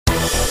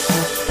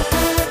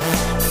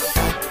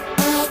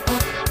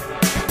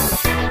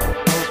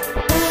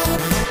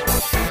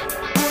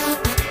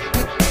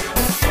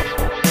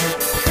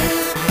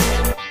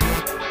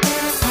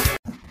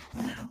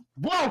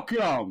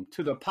Welcome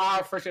to the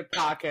POF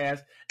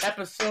Podcast,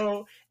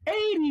 episode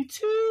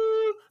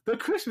 82, the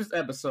Christmas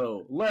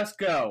episode. Let's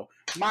go.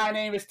 My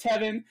name is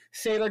Tevin,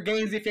 Sailor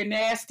Gaines if you're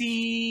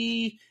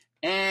nasty,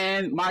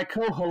 and my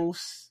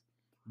co-host,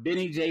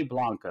 Benny J.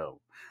 Blanco.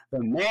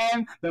 The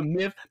man, the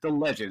myth, the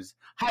legends.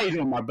 How you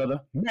doing, my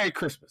brother? Merry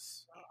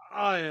Christmas.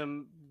 I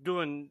am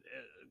doing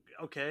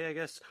okay, I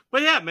guess.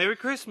 But yeah, Merry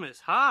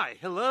Christmas. Hi,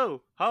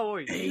 hello. How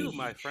are you,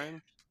 my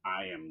friend?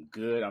 I am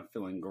good. I'm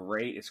feeling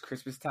great. It's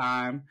Christmas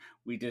time.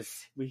 We're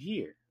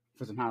here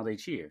for some holiday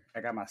cheer. I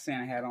got my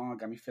Santa hat on.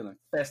 Got me feeling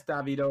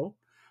festavido.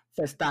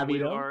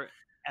 We are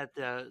at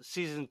the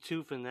season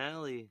 2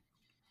 finale.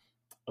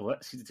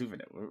 What? Season 2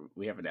 finale?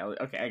 We have finale?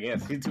 Okay, I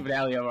guess. Season 2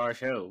 finale of our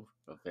show.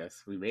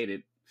 Yes, we made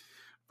it.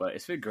 But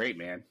it's been great,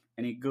 man.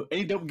 Any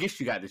dope gifts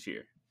you got this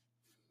year?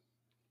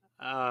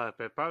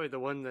 But probably the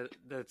one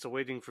that's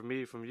awaiting for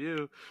me from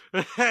you.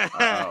 What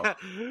about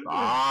you?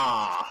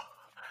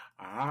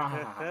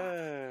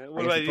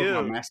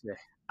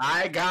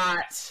 I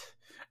got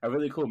a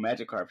really cool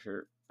Magikarp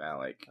shirt that I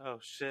like. Oh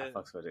shit! I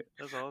fucks with it.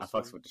 That's awesome. I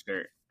fucks with the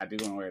shirt. I do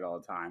want to wear it all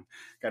the time.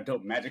 Got a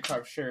dope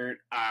Magikarp shirt.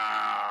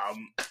 I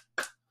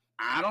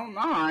don't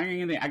know.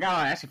 I got a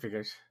lot of action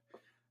figures.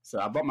 So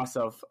I bought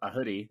myself a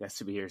hoodie that's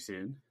to be here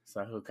soon.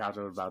 So I hope out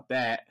about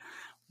that.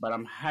 But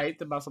I'm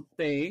hyped about some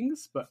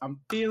things. But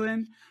I'm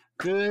feeling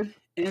good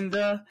in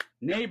the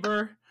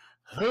neighborhood.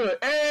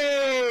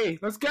 Hey,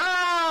 let's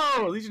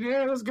go,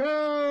 Legionnaire. Let's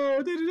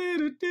go.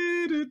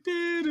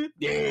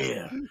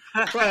 Yeah.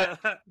 But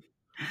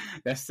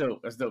that's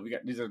dope. That's dope. We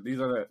got these are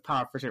the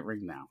Power Friendship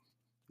rings now.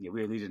 Yeah,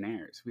 we are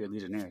Legionnaires.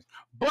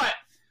 But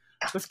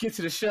let's get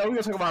to the show. We're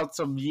gonna talk about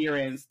some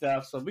year-end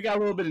stuff. So we got a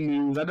little bit of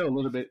news. I know a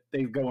little bit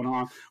things going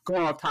on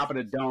top of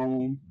the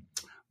dome.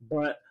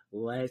 But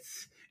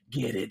let's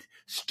get it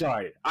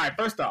started. All right.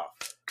 First off,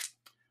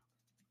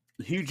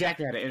 Hugh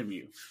Jackman had an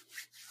interview.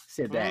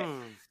 Said that.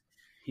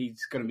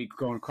 He's going to be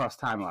going across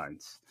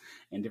timelines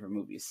in different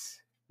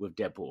movies with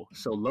Deadpool.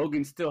 So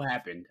Logan still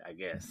happened, I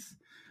guess.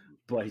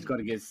 But he's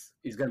going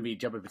to be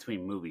jumping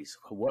between movies.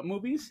 What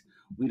movies?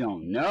 We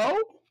don't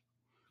know.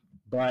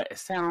 But it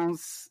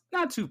sounds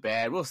not too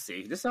bad. We'll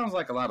see. This sounds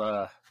like a lot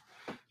of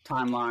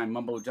timeline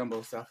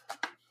mumbo-jumbo stuff.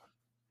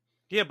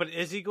 Yeah, but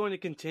is he going to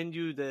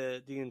continue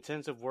the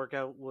intensive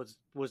workout was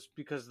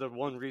because the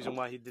one reason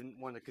why he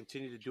didn't want to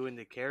continue to doing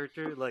the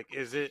character? Like,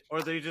 is it, or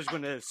are they just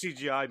going to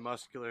CGI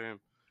muscular him?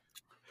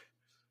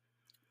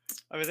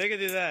 I mean, they could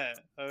do that.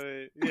 I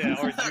mean, yeah,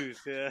 or juice,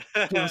 yeah.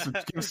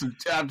 give some,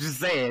 I'm just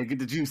saying, get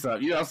the juice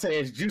up. You know what I'm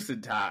saying? It's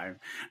juicing time.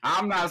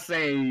 I'm not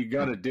saying you're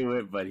going to do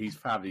it, but he's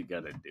probably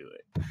going to do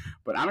it.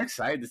 But I'm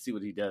excited to see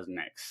what he does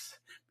next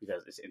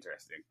because it's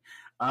interesting.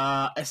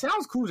 It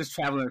sounds cool just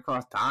traveling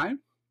across time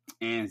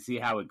and see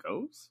how it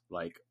goes.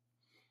 Like,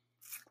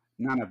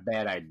 not a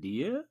bad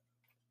idea,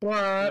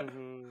 but...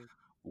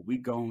 We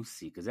gonna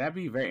see, because that'd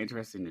be very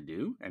interesting to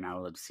do, and I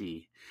would love to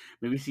see.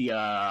 Maybe see.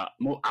 I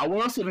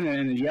will see him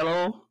in the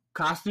yellow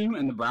costume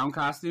and the brown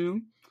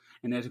costume,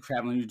 and there's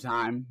traveling through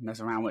time,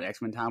 mess around with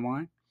X-Men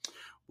timeline.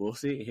 We'll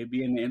see. He'll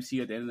be in the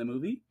MCU at the end of the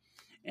movie,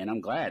 and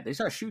I'm glad they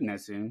start shooting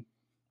that soon.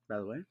 By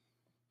the way,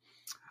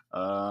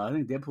 I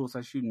think Deadpool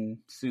starts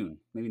shooting soon,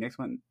 maybe next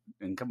month,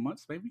 in a couple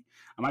months, maybe.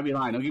 I might be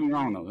lying. Don't get me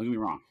wrong, though. Don't get me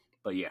wrong,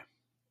 but yeah.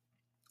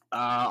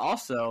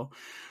 Also,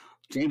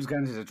 James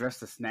Gunn has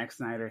addressed the Zack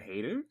Snyder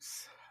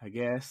haters, I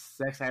guess,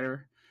 Zack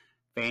Snyder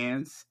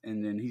fans,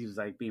 and then he was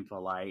like being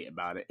polite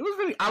about it. It was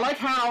really, I like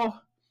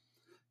how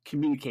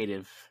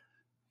communicative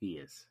he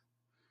is,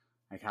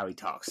 like how he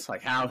talks,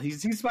 like how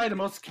he's probably the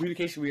most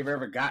communication we've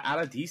ever got out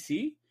of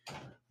DC,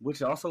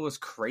 which also was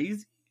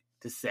crazy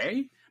to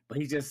say, but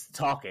he's just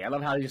talking. I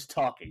love how he's just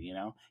talking. You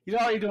know, he's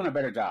already doing a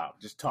better job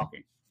just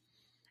talking,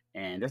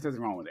 and there's nothing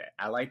wrong with that.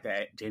 I like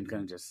that James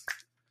Gunn just.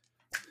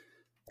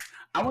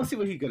 I want to see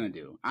what he's gonna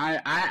do.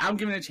 I'm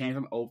giving it a chance.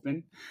 I'm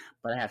open,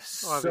 but I have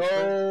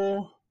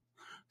so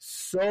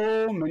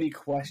many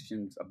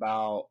questions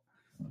about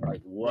like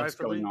what's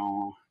going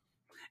on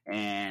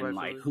and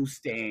like who's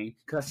staying.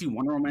 Because I see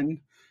Wonder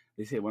Woman.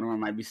 They say Wonder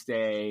Woman might be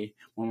stay.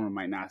 Wonder Woman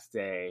might not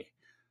stay.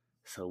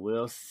 So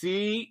we'll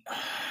see.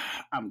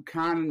 I'm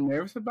kind of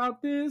nervous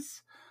about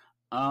this,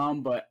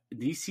 but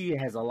DC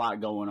has a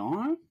lot going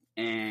on,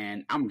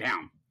 and I'm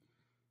down.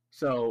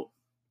 So.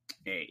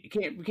 Hey,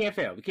 we can't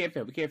fail.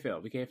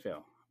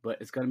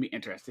 But it's gonna be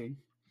interesting.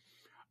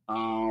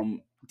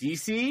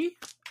 DC,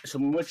 show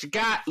me what you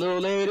got, little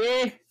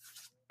lady.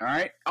 All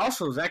right.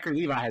 Also, Zachary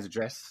Levi has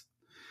addressed.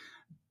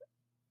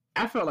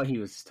 I felt like he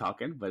was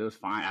talking, but it was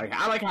fine.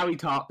 I like how he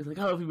talked. It's like,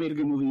 oh, if he made a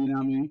good movie, you know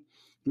what I mean?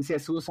 He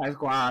said Suicide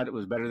Squad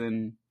was better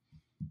than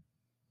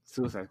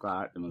Suicide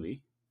Squad, the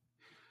movie.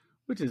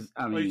 Which is,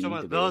 I mean, you talking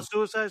about the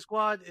Suicide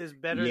Squad is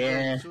better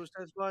than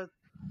Suicide Squad?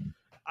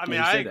 I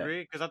mean, I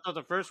agree, because I thought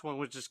the first one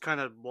was just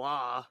kind of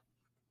blah.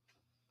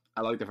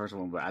 I like the first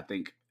one, but I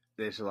think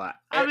there's a lot.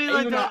 I mean,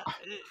 like that.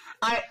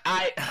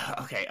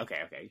 Okay.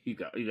 You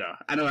go.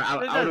 I know what I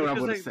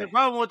want to say. The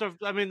problem with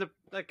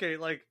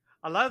like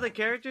a lot of the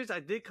characters I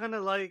did kind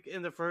of like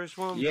in the first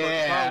one. Yeah. But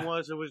the problem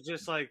was it was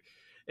just like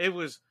it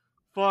was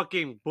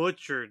fucking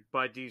butchered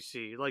by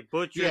DC. Like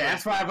butchered. Yeah,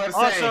 that's what I was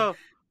about to say.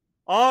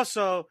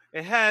 Also,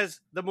 it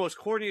has the most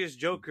corniest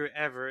Joker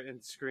ever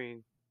in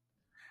screen.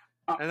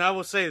 And I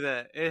will say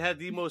that. It had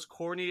the most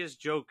corniest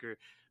Joker.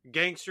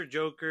 Gangster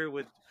Joker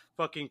with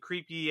fucking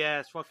creepy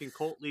ass fucking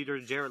cult leader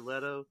Jared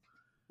Leto.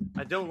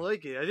 I don't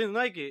like it. I didn't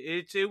like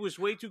it. It was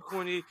way too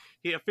corny.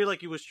 I feel like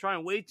he was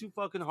trying way too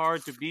fucking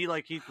hard to be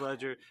like Heath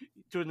Ledger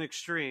to an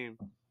extreme.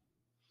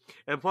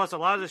 And plus, a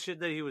lot of the shit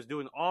that he was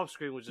doing off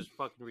screen was just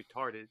fucking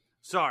retarded.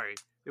 Sorry.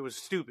 It was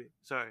stupid.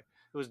 Sorry.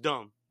 It was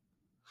dumb.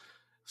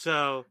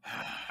 So,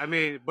 I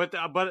mean, but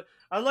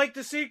I like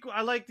the sequel.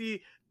 I like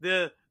the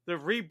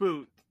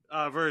reboot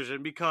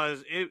version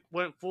because it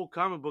went full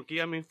comic booky.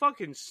 I mean,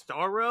 fucking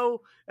Starro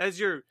as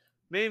your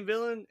main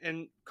villain,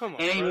 and come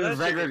on, And he bro, was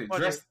regular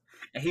dressed.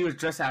 And he was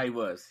dressed how he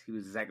was. He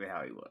was exactly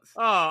how he was.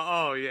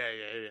 Oh, yeah.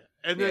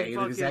 And Yeah, then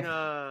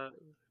fucking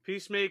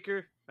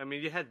Peacemaker. I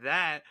mean, you had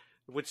that,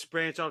 which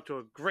branched off to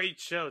a great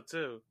show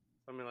too.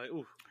 I mean, like,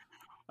 oof.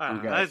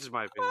 That's just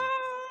my opinion.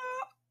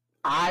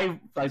 I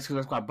like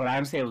Suicide Squad, but I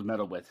understand it was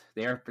metal with.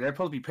 They're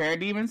supposed to be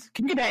parademons.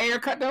 Can you get that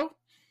haircut though?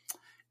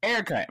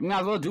 Haircut. I mean, I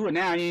might as well do it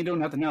now. You ain't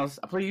doing nothing else.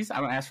 Please, I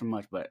don't ask for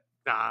much, but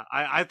nah,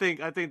 I think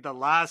the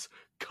last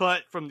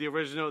cut from the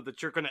original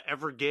that you're gonna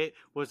ever get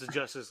was the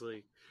Justice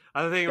League.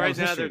 I think right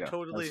now they're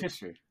totally.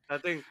 I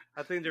think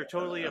they're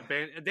totally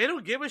abandoned. They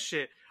don't give a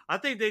shit. I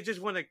think they just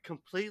want to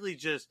completely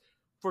just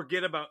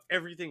forget about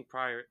everything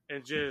prior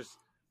and just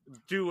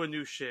do a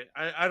new shit.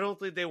 I don't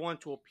think they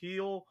want to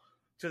appeal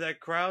to that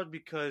crowd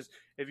because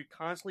if you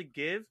constantly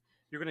give,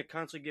 you're going to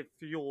constantly give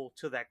fuel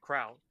to that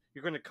crowd.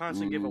 You're going to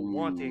constantly give a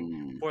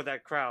wanting for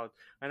that crowd.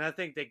 And I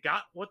think they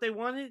got what they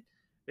wanted.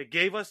 They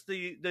gave us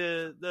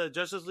the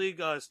Justice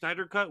League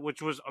Snyder Cut,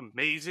 which was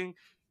amazing.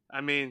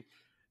 I mean,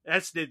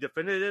 that's the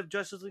definitive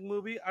Justice League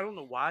movie. I don't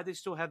know why they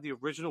still have the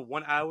original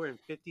 1 hour and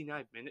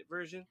 59-minute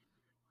version.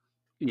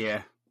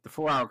 Yeah, the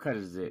 4-hour cut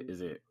is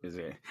it.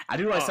 I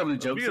do like some of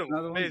the jokes in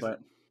another one,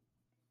 but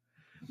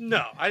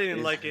no, I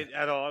didn't like it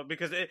at all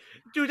because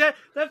dude,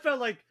 that felt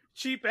like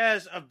cheap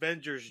ass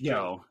Avengers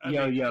joke.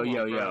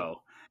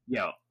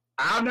 Yo.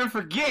 I'll never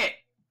forget.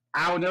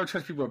 I will never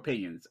trust people's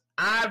opinions.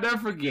 I'll never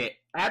forget.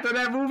 After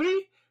that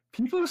movie,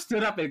 people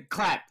stood up and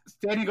clapped,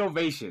 standing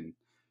ovation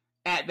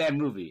at that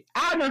movie.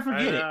 I'll never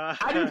forget it.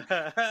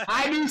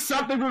 I knew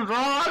something was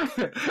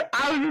wrong.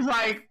 I was just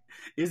like,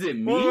 is it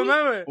me?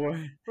 Well,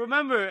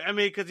 remember. I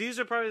mean, because these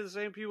are probably the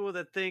same people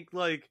that think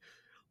like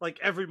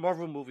every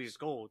Marvel movie is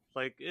gold.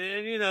 Like,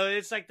 and you know,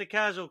 it's like the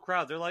casual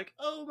crowd. They're like,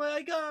 oh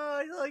my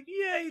god, like,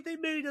 yay, they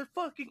made a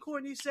fucking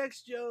corny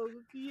sex joke.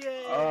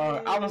 Yay.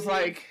 I was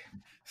like,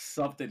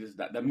 something is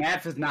not. The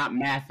math is not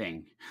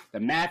mathing. The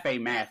math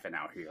ain't mathing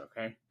out here,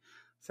 okay?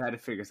 So I had to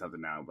figure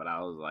something out, but I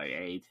was like,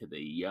 hey, to the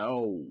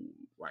yo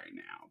right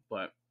now.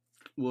 But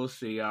we'll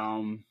see.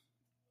 I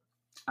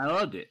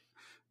loved it.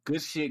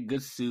 Good shit,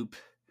 good soup.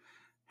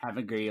 Have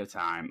a great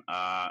time.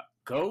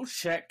 Go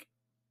check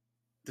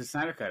the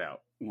Snyder Cut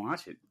out.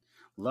 Watch it.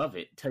 Love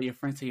it. Tell your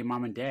friends, tell your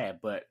mom and dad.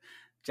 But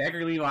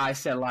Zachary Levi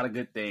said a lot of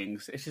good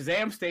things. If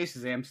Shazam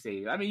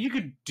stays. I mean, you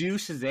could do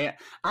Shazam.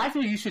 I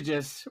think you should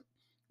just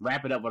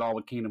wrap it up with All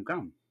with Kingdom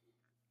Come.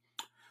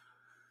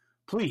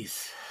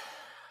 Please.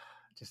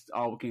 Just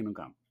All with Kingdom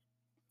Come.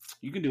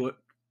 You can do it.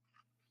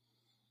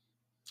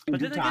 But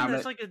then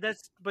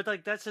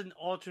again, that's an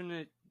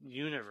alternate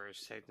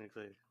universe,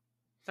 technically.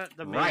 It's not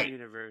the main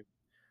universe.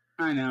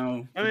 I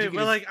know. I mean,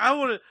 but like, I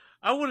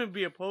wouldn't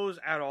be opposed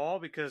at all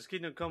because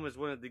Kingdom Come is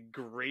one of the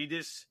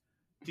greatest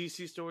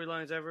DC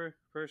storylines ever,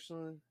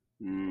 personally.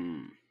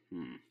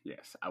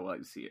 Yes, I would like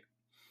to see it.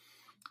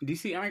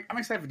 DC, I'm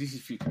excited for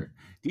DC's future.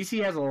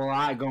 DC has a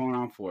lot going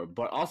on for it,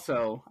 but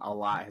also a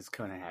lot is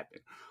going to happen.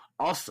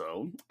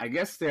 Also, I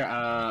guess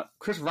their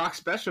Chris Rock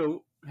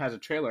special has a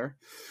trailer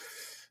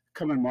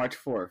coming March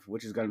 4th,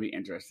 which is going to be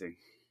interesting.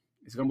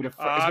 It's going to be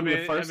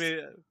the first.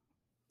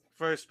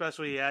 First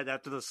special he had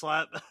after the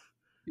slap.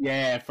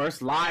 Yeah,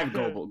 first live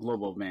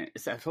global event.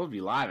 It's supposed to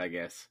be live, I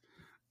guess,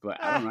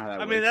 but I don't know how that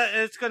works.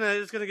 I mean,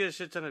 it's gonna get a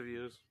shit ton of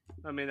views.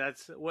 I mean,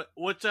 that's what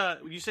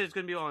you said it's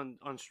gonna be on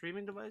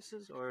streaming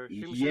devices or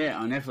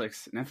on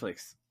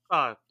Netflix.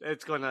 Oh,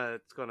 it's gonna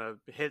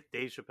hit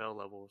Dave Chappelle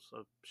levels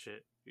of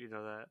shit. You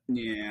know that?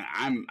 Yeah,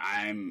 I'm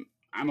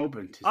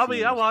open to.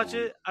 I'll watch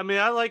it. I mean,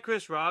 I like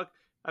Chris Rock.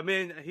 I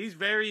mean, he's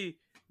very,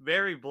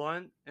 very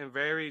blunt and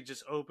very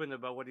just open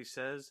about what he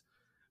says,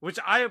 which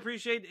I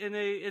appreciate in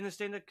a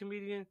stand-up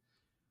comedian.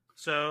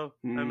 So,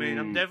 I mean,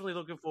 I'm definitely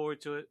looking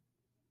forward to it.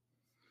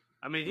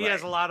 I mean, he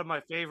has a lot of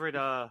my favorite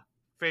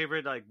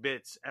like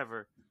bits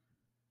ever.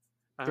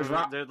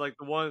 They're like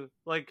the one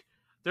like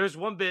there's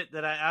one bit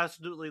that I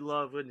absolutely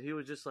love when he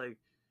was just like,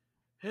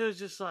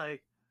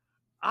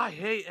 I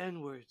hate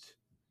N-words.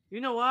 You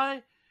know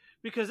why?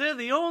 Because they're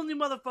the only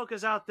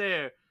motherfuckers out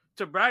there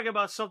to brag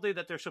about something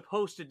that they're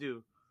supposed to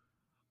do.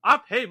 I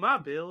pay my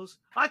bills.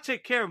 I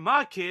take care of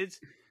my kids.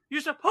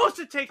 You're supposed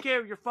to take care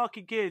of your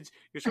fucking kids.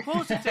 You're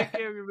supposed to take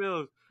care of your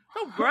bills.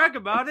 Don't brag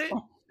about it.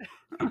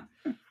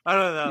 I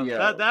don't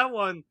know. That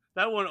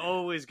one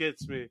always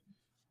gets me.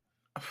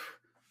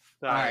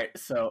 All right,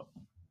 so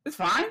it's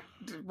fine,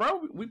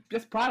 bro. We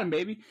just proud him,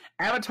 baby.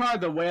 Avatar: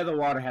 The Way of the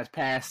Water has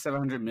passed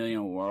 700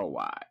 million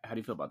worldwide. How do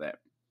you feel about that?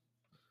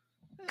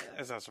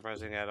 That's not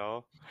surprising at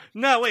all.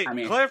 No, wait. I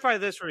mean, clarify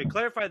this for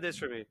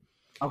me.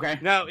 Okay.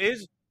 Now,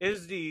 is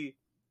the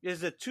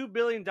 $2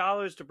 billion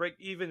to break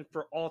even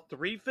for all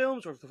 3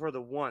 films or for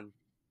the one?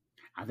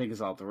 I think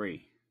it's all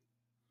 3.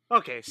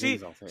 Okay, see,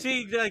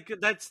 like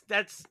that's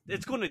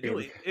it's going to do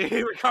it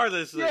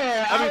regardless.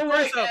 Yeah, I mean,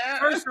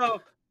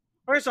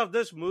 first off,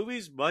 this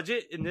movie's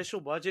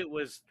initial budget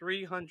was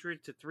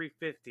 300 to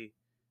 350,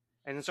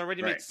 and it's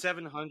already made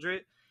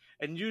 700.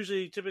 And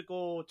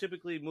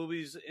typically,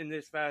 movies in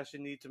this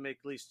fashion need to make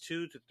at least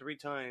 2 to 3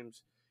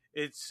 times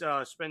its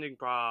spending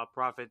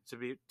profit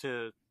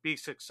to be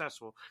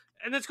successful,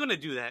 and it's going to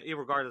do that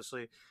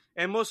irregardlessly,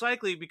 and most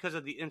likely because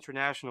of the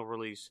international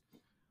release.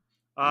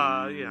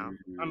 I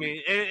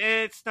mean,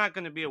 it's not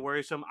going to be a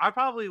worrisome. I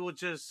probably will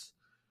just.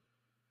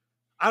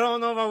 I don't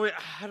know if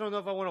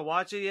I want to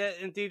watch it yet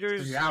in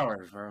theaters. 3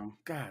 hours, bro.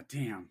 God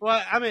damn.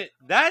 Well, I mean,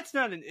 that's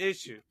not an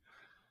issue.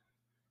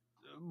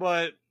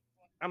 But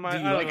I'm not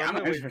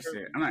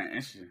interested. I'm not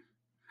interested.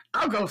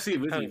 I'll go see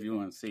it with you if you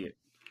want to see it.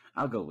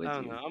 I'll go with you. I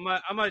don't know.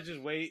 I might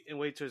just wait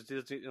till it's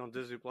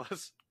Disney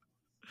Plus.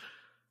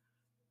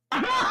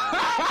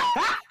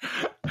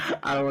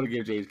 I don't want to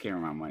give James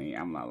Cameron my money.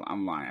 I'm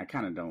lying. I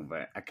kind of don't,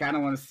 but I kind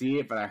of want to see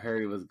it. But I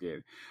heard it was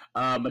good.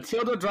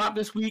 Matilda dropped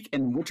this week,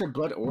 and Witcher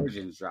Blood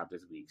Origins dropped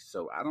this week.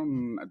 So I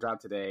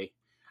dropped today.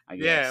 I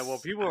guess. Yeah, well,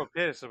 people are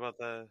pissed about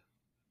that.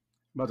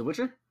 About The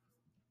Witcher?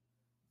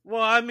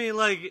 Well, I mean,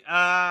 like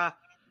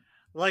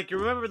you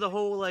remember the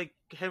whole like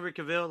Henry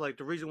Cavill, like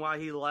the reason why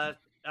he left.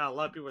 A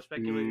lot of people are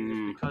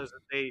speculating is because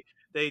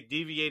they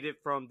deviated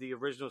from the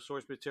original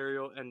source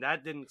material, and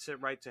that didn't sit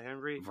right to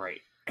Henry.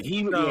 Right. And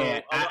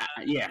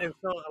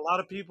so a lot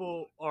of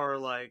people are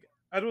like,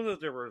 I don't know if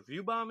they're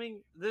review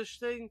bombing this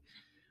thing,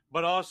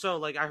 but also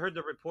like I heard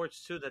the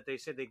reports too that they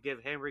said they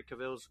give Henry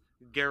Cavill's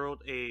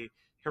Geralt a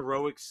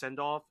heroic send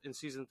off in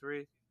season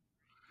 3.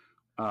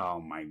 Oh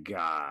my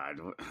God!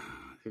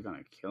 They're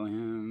gonna kill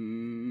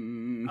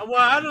him. Well,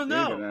 I don't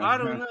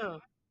know.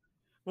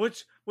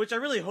 Which I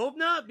really hope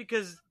not,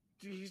 because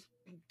he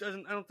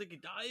doesn't. I don't think he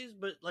dies.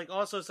 But like,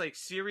 also it's like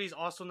Ciri's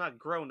also not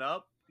grown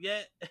up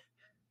yet.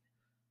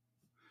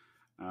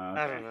 Okay.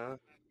 I don't know.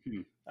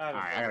 All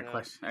right, I got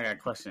a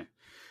question.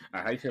 All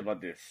right, how you feel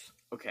about this?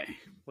 Okay.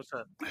 What's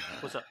up?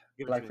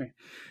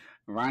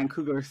 Ryan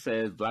Coogler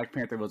says Black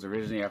Panther was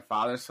originally a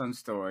father-son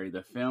story.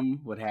 The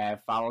film would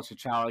have followed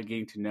T'Challa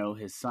getting to know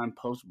his son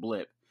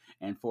post-blip,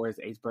 and for his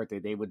 8th birthday,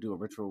 they would do a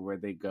ritual where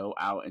they go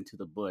out into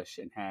the bush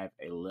and have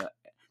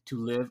to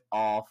live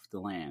off the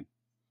land.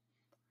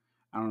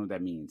 I don't know what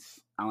that means.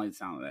 I don't like the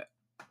sound of that.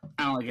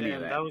 I don't like any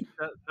of that.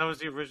 That was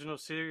the original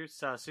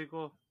series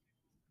sequel?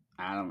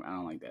 I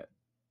don't like that.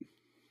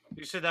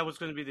 You said that was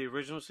going to be the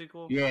original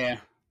sequel? Yeah,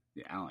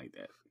 I don't like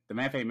that. The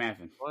math ain't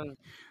mathing.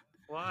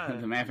 Why?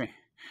 The math ain't...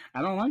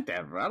 I don't like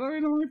that, bro. I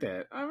really don't like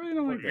that.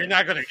 You're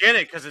not going to get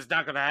it because it's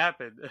not going to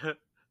happen.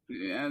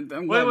 Yeah,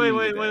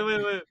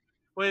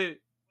 Wait.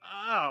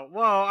 Oh,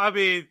 well, I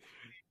mean,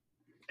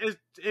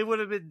 it would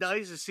have been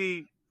nice to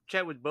see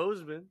Chadwick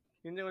Boseman.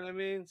 You know what I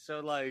mean? So,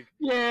 like,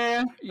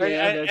 yeah.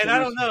 And I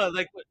don't know,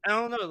 like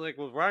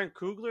with Ryan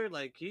Coogler,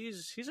 like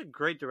he's a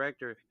great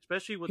director,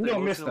 especially with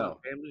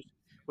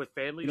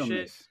family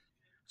shit.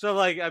 So,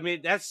 like, I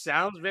mean, that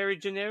sounds very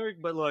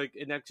generic, but like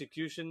in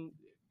execution,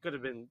 could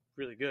have been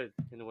really good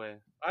in a way.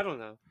 I don't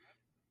know.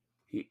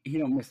 He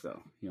don't miss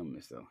though. He don't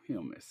miss.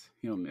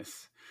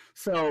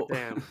 So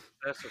damn,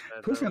 that's so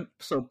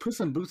sad. Puss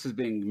in Boots is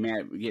getting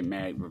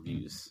mad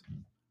reviews.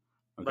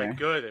 Okay? Like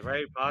good,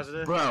 right?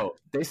 Positive. Bro,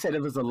 they said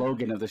it was the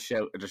Logan of the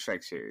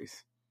Shrek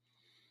series.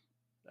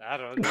 I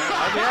don't know.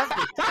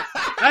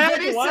 I have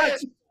to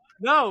watch.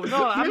 No,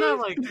 I'm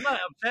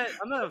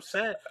not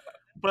upset.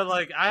 But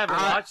like, I haven't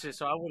watched it,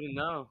 so I wouldn't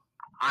know.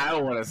 I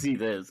don't want to see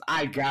this.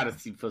 I gotta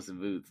see Puss in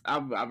Boots.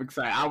 I'm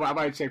excited. I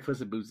might check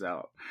Puss in Boots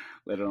out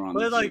later on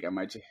this week. I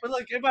might check. But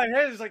like in my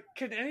head, it's like,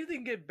 can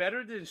anything get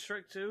better than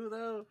Shrek 2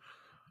 though?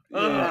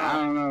 Yeah, I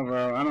don't know,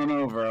 bro. I don't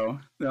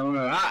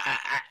know.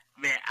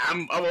 Man,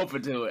 I'm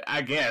open to it,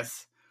 I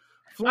guess.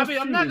 I mean,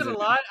 I'm not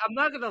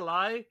gonna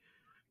lie.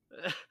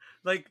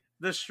 Like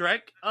the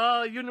Shrek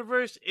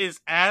universe is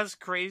as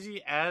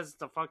crazy as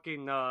the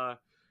fucking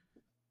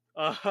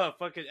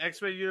fucking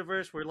X-Men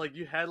universe, where like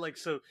you had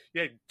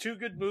 2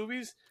 good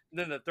movies, and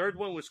then the third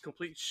one was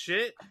complete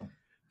shit,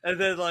 and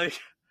then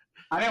like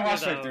I didn't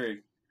watch Shrek 3.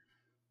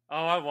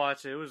 Oh, I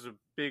watched it. It was a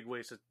big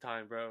waste of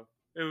time, bro.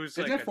 It was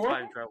like a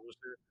time travel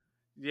shit.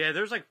 Yeah,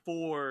 there's like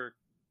 4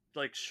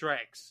 like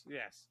Shreks.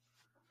 Yes.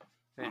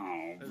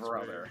 Oh,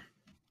 brother.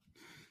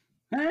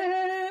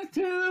 Hey,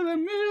 to the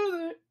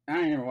music. I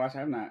ain't even watched it.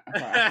 I'm not.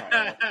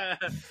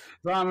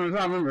 So I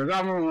remember.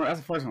 That's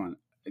the first one.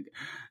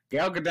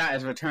 Gal Gadot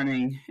is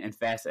returning in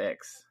Fast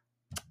X.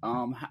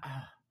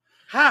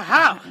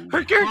 How?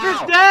 Her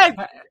character's dead!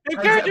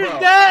 Her character's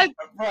dead!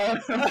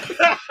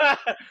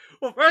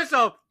 Well, first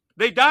off,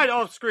 they died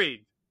off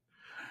screen.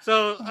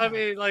 So I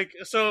mean, like,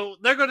 so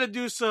they're gonna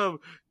do some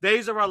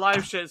Days of Our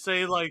Life shit,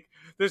 saying like,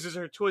 this is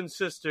her twin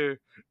sister.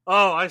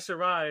 Oh, I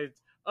survived.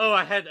 Oh,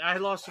 I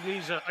lost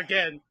amnesia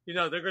again. You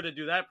know, they're gonna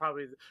do that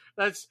probably.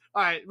 That's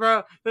all right,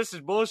 bro. This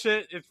is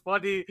bullshit. It's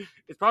funny.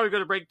 It's probably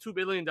gonna break $2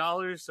 billion,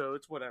 so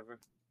it's whatever.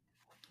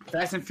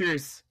 Fast and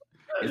Furious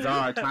is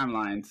our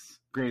timeline's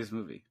greatest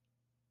movie.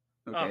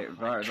 Okay,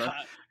 Oh my God.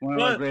 one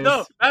of our No,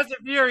 greatest. Fast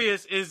and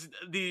Furious is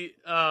the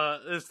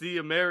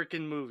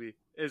American movie.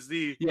 Is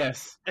the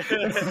Yes. It's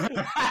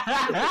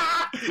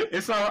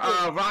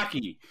our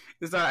Rocky.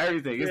 It's our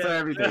everything. It's our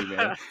everything,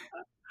 man.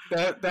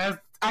 That's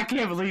I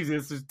can't believe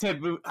this. There's 10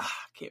 movies. I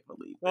can't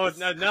believe this.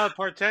 Well, now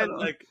part 10,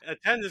 like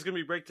 10 is gonna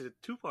be break to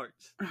 2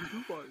 parts. 2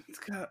 parts.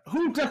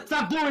 Who just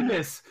stop doing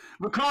this?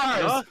 With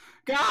cars. Huh?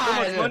 God. So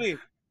much money.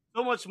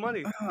 So much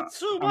money.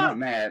 So I'm much. not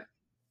mad.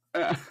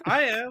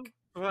 I am.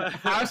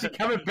 How's she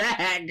coming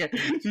back?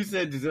 She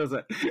said,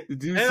 Giselle,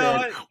 You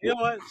know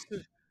what?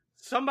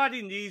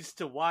 Somebody needs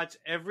to watch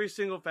every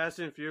single Fast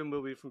and Furious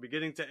movie from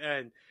beginning to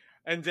end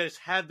and just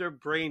have their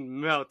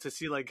brain melt to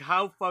see like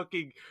how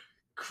fucking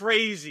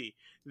crazy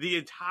the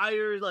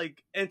entire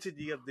like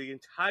entity of the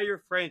entire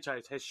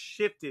franchise has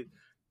shifted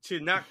to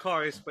not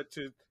cars but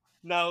to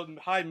now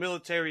high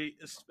military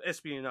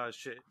espionage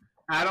shit.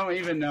 I don't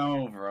even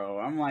know, bro.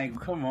 I'm like,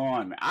 come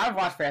on, man. I've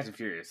watched Fast and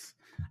Furious.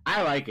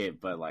 I like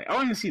it, but like, I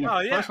only seen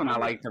the first one I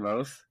liked the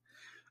most.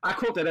 I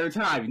quote that every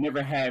time. You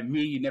never had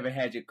me. You never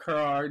had your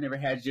car. You never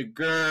had your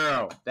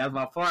girl. That's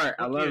my part.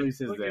 I love he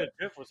says that.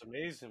 Drift was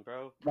amazing,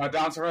 bro. My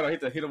Don Toretto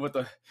hit him with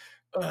the,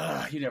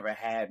 you never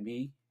had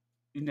me.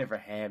 You never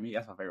had me.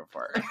 That's my favorite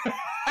part.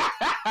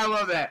 I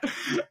love that.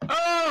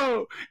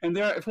 Oh, and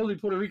they're supposed to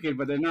be Puerto Rican,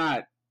 but they're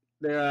not.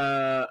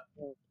 They're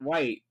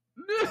white.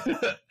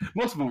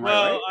 Most of them,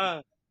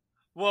 right?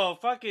 Well,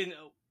 fucking,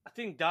 I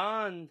think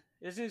Don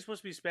isn't he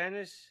supposed to be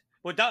Spanish?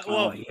 Well,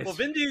 well,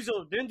 Vin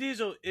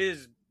Diesel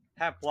is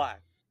half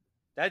black.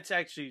 That's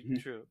actually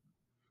true.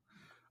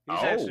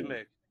 He's actually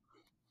mixed.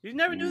 You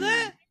never knew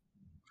that?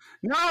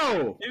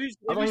 No. If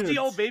you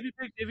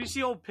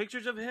see old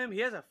pictures of him, he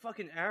has a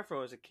fucking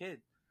afro as a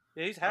kid.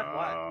 Yeah, he's half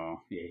black.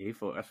 Oh, yeah, he's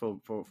for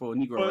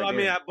Negro. But,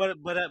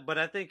 right but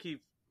I think he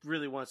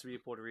really wants to be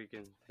Puerto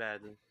Rican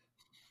badly.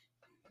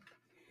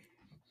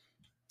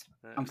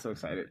 I'm so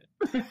excited.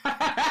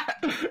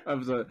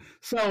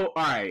 So all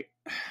right.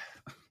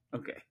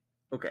 Okay.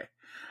 All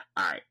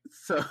right.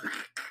 So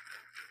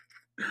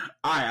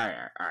all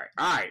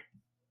right.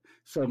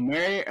 So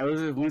Mary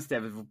Elizabeth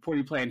Winstead is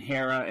reportedly playing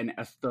Hera in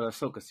the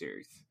Ahsoka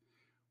series,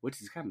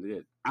 which is kind of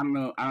good. I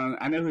know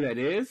who that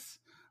is,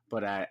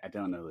 but I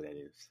don't know who that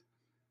is.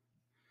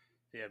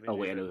 Yeah. Oh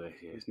wait, I know who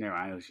that is. Never,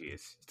 I know who she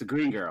is. It's the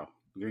green girl.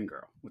 Green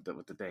girl with the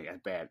thing.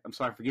 That's bad. I'm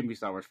sorry. Forgive me,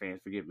 Star Wars fans.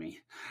 Forgive me.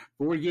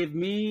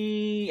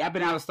 I've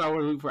been out of Star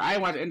Wars I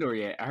ain't watched Endor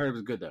yet. I heard it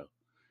was good though.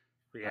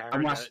 Yeah, I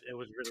watched it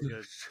was really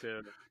good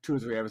too. 2 or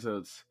 3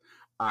 episodes.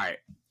 All right.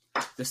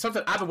 There's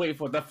something I've been waiting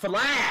for. The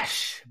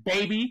Flash,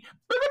 baby.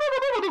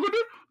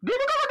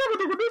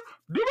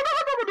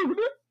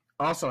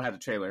 Also had a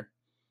trailer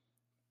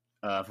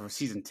for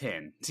season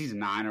 9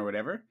 or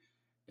whatever.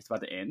 It's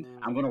about to end.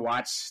 I'm gonna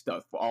watch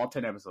all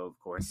 10 episodes, of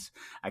course.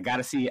 I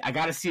gotta see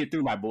it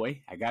through, my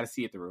boy. I gotta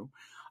see it through.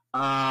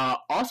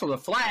 Also, the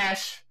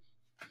Flash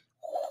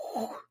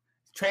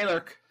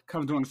trailer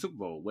comes during the Super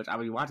Bowl, which I'll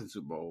be watching the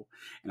Super Bowl,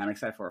 and I'm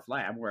excited for a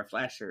Flash. I'm wearing a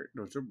Flash shirt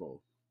during the Super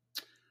Bowl,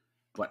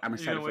 but I'm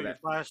excited for that.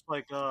 Flash,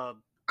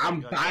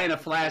 I'm buying a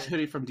Flash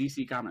hoodie from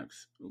DC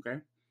Comics. Okay.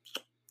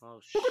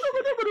 Oh shit!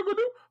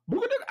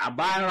 I'm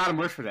buying a lot of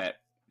merch for that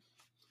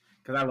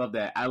because I love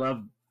that. I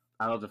love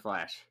the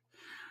Flash.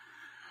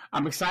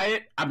 I'm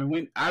excited. I've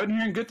been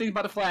hearing good things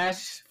about the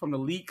Flash from the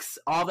leaks,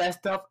 all that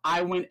stuff.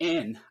 I went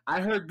in.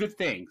 I heard good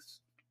things.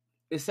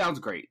 It sounds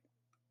great.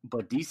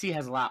 But DC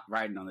has a lot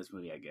riding on this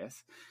movie, I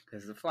guess,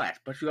 because it's the Flash.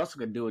 But you also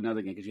can do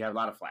another game because you have a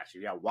lot of Flash.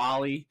 You got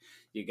Wally,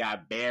 you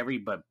got Barry,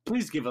 but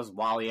please give us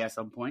Wally at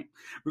some point.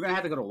 We're gonna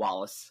have to go to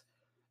Wallace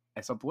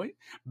at some point.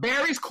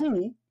 Barry's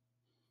cool.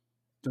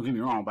 Don't get me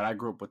wrong, but I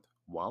grew up with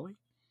Wally.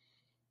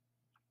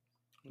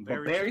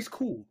 But Barry's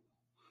cool.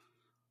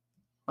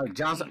 Like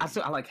John, I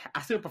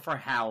still prefer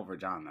Hal over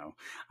John though.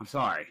 I'm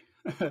sorry,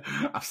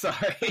 I'm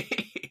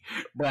sorry,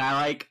 but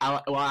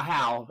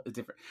Hal is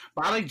different.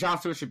 But I think Jon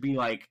Stewart should be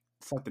like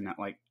something that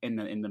like in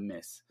the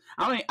mist.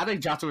 I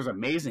think Jon Stewart's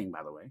amazing,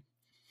 by the way.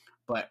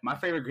 But my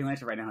favorite Green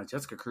Lantern right now is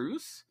Jessica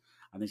Cruz.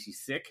 I think she's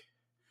sick.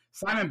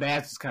 Simon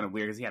Baz was kind of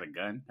weird because he had a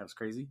gun. That was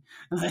crazy.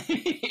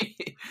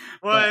 It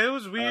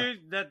was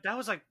weird that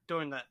was like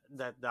during the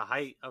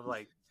height of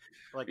like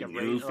a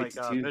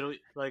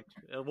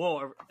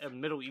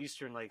Middle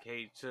Eastern like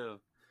hate too.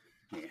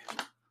 Yeah,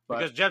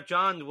 because Jeff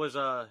John was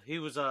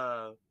he's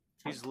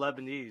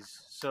Lebanese,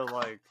 so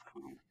like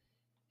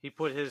he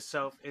put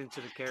himself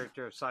into the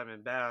character of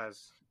Simon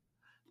Baz.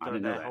 I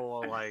didn't know that.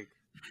 Whole like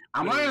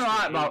I'm learning a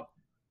lot about.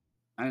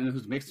 I didn't know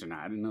who's mixed or not.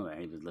 I didn't know that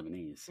he was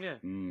Lebanese. Yeah.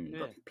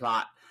 The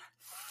plot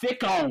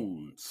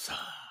thickens.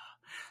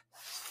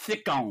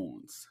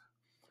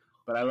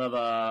 But I love him.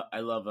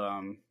 I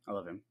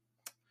love it.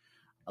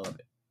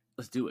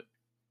 Let's do it.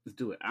 Let's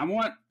do it. I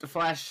want the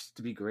Flash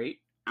to be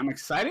great. I'm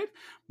excited.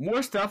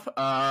 More stuff.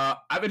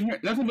 I've been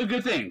hearing nothing but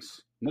good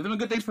things. Nothing but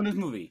good things from this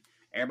movie.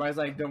 Everybody's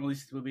like, don't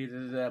release the movie,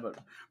 but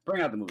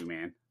bring out the movie,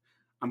 man.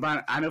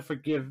 I know.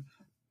 Forgive.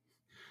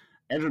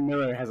 Ezra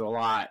Miller has a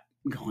lot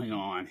going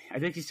on. I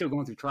think he's still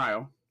going through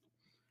trial.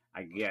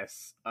 I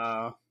guess.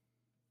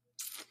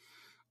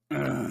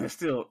 It's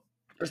still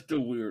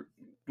weird,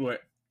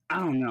 but I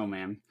don't know,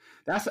 man.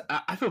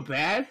 I feel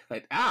bad.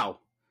 Like, ow,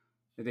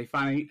 that they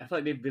finally. I feel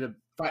like they've been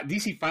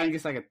DC finally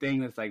gets like a thing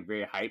that's like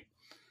very hype,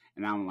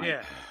 and I'm like,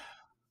 yeah.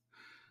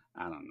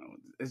 I don't know.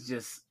 It's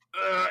just,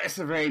 it's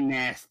a very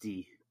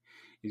nasty.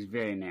 It's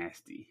very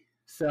nasty.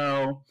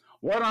 So,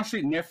 Word on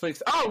Street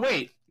Netflix. Oh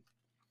wait,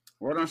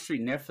 Word on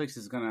Street Netflix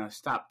is gonna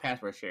stop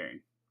password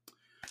sharing.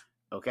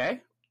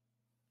 Okay.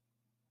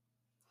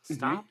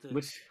 Stop this.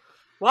 Which.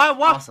 Why?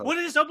 Also, what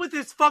is up with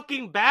this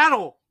fucking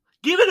battle?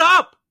 Give it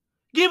up!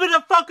 Give it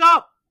the fuck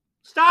up!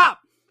 Stop!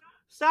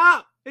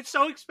 It's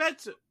so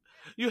expensive.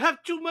 You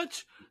have too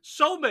much.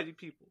 So many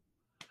people.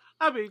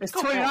 I mean, it's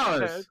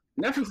 $20.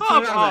 Netflix is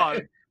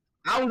 $20.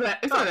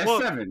 It's not at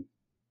 7.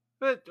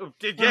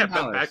 Yeah,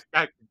 but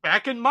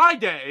back in my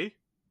day.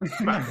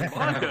 Back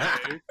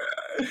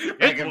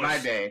in my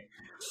day.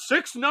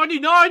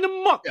 $6.99 a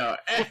month.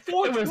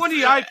 For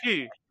 $4.20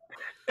 IP.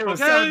 It was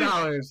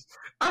 $7.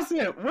 I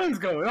said, what's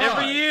going on?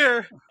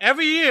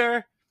 Every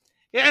year.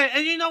 Yeah,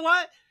 and you know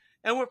what?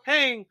 And we're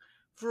paying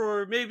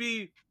for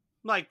maybe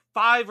like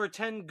 5 or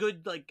 10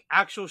 good like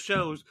actual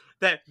shows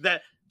that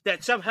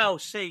somehow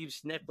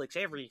saves Netflix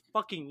every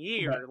fucking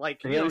year.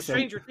 Like,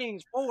 Stranger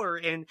Things 4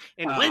 and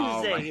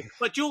Wednesday.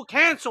 But you'll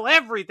cancel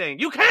everything.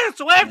 You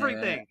cancel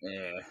everything.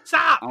 Yeah.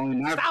 Stop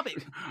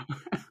it.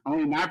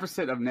 Only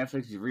 9% of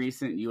Netflix's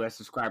recent U.S.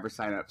 subscriber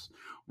signups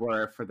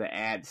were for the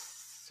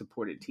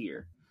ad-supported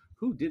tier.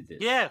 Who did this?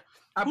 Yeah.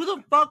 Who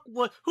the fuck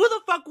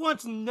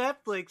wants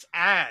Netflix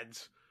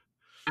ads?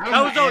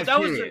 That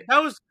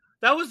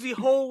was the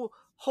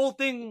whole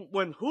thing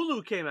when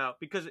Hulu came out,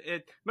 because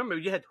remember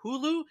you had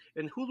Hulu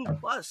and Hulu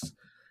Plus,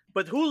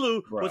 but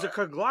Hulu was a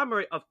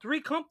conglomerate of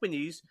 3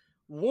 companies: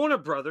 Warner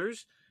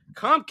Brothers,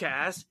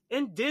 Comcast,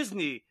 and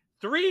Disney.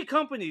 3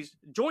 companies,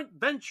 joint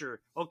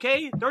venture,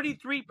 okay?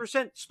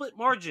 33% split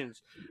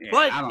margins. Yeah,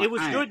 but it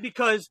was good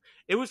because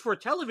it was for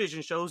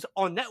television shows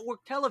on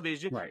network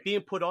television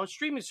being put on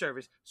streaming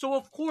service. So,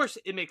 of course,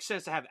 it makes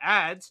sense to have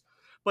ads.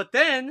 But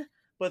then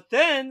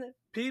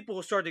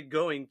people started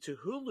going to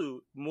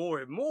Hulu more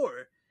and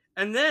more.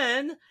 And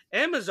then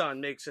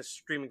Amazon makes a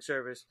streaming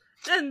service.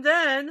 And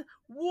then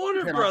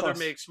Warner Brothers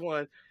makes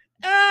one.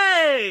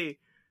 Hey!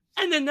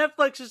 And then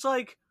Netflix is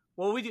like,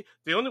 well,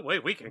 the only way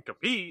we can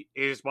compete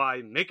is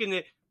by making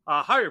it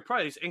a higher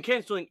price and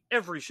canceling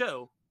every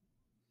show.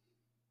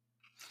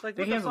 Like,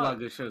 they cancel a lot of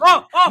good shows.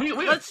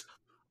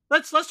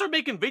 Let's start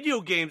making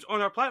video games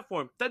on our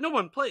platform that no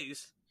one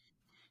plays.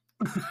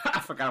 I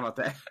forgot about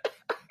that.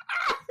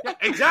 Yeah,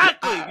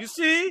 exactly. You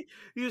see.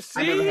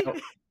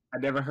 I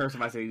never heard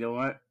somebody say, you know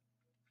what?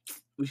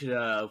 We should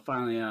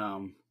finally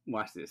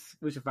watch this.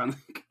 We should finally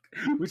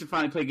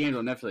play games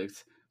on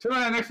Netflix. Turn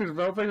on Netflix,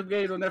 bro. Play some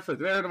games on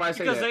Netflix. Everybody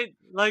say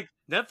that.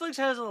 Netflix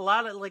has a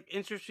lot of like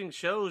interesting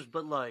shows,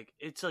 but like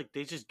it's like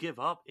they just give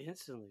up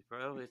instantly,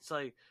 bro. It's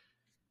like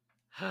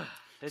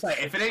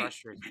if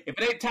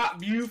it ain't top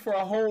view for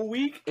a whole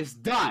week, it's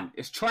done.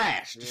 It's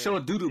trash. The show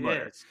is doo-doo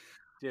butter.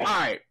 Yeah.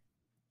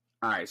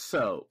 All right.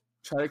 So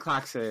Charlie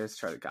Cox says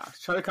Jared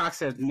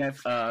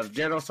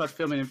starts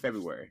filming in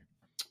February.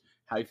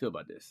 How you feel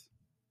about this?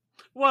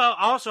 Well,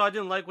 also I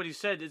didn't like what he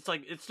said. It's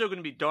like it's still going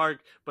to be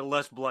dark but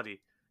less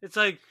bloody. It's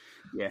like,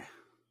 yeah.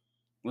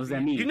 What does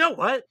that mean? You know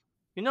what?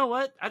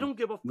 I don't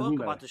give a fuck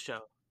about the show.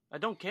 I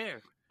don't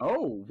care.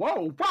 Oh,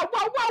 whoa, baby,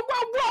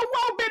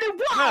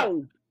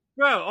 whoa.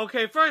 Bro,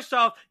 okay, first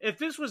off, if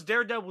this was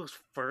Daredevil's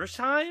first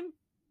time,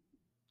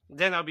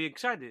 then I'll be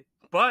excited.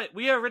 But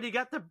we already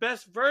got the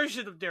best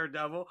version of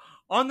Daredevil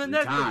on the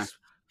Netflix.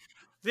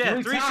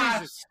 Yeah, 3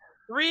 seasons.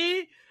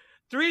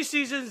 Three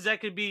seasons that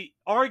could be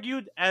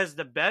argued as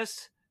the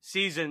best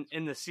season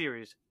in the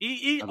series.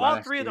 All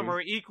 3 of them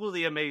are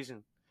equally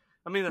amazing.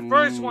 I mean, the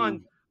first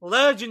one,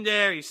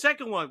 legendary.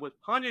 Second one with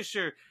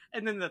Punisher.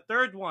 And then the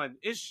third one,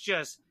 it's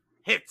just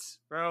hits,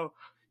 bro.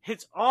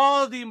 Hits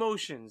all the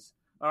emotions.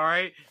 All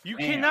right? You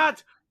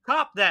cannot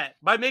top that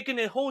by making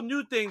a whole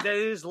new thing that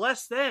is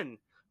less than.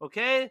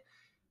 Okay?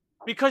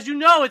 Because you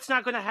know it's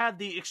not going to have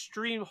the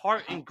extreme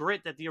heart and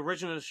grit that the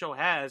original show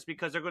has,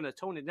 because they're going to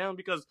tone it down.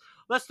 Because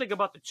let's think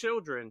about the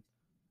children.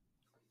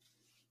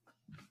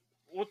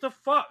 What the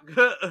fuck?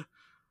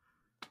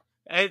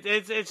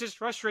 It's just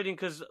frustrating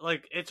because,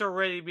 like, it's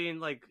already being,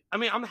 like... I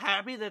mean, I'm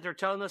happy that they're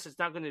telling us it's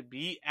not going to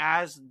be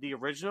as the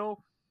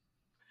original,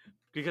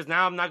 because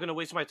now I'm not going to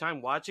waste my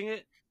time watching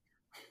it.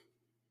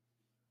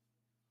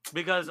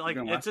 Because, like,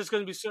 it's just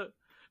going to be so...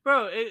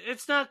 Bro,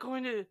 it's not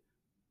going to...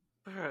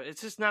 Bro, it's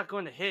just not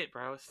going to hit,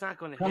 bro. It's not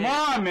going to hit. Come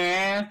on,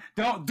 man.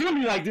 Don't do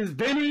me like this,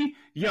 Benny.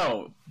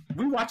 Yo,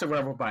 we watch a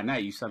Werewolf by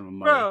Night, you son of a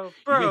mother.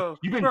 Bro,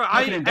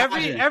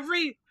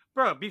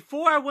 Bro,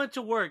 before I went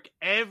to work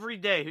every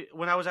day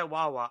when I was at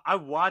Wawa, I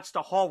watched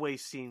the hallway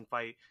scene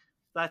fight.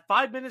 That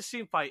 5-minute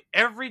scene fight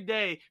every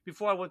day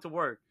before I went to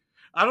work.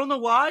 I don't know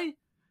why.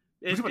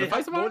 It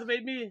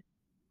motivated me.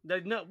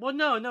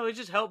 No. It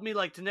just helped me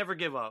like to never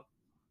give up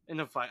in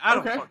a fight. I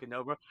don't fucking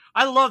know, bro.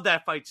 I love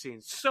that fight scene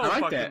so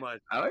fucking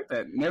much. I like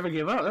that. Never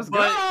give up. Let's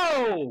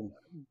go.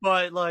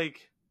 But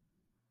like,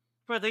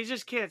 bro, they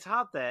just can't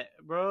top that,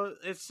 bro.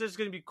 It's just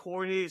gonna be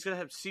corny. It's gonna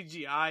have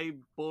CGI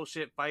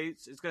bullshit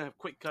fights. It's gonna have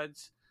quick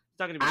cuts. It's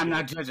not gonna be. I'm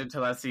not judging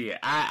until I see it.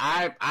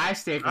 I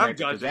stay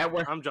corrected.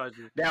 I'm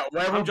judging. That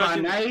Werewolf by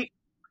Night.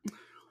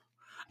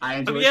 I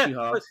enjoy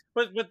She-Hulk.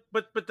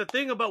 But the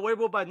thing about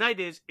Werewolf by Night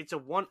is it's a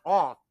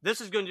one-off.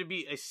 This is going to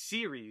be a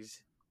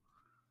series,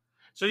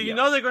 so you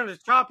know they're going to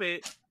chop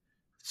it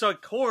so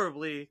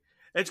horribly.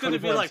 It's going to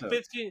be like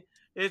 15.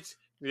 It's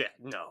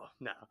no.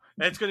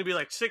 It's going to be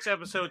like 6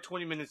 episodes,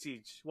 20 minutes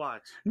each.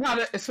 Watch.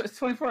 No, it's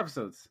 24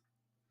 episodes.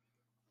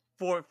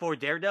 For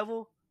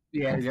Daredevil.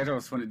 Yeah, Daredevil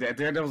was 20.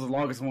 Daredevil was the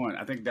longest one.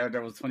 I think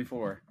Daredevil was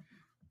 24.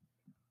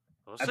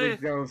 We'll see.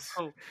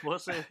 We'll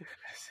see.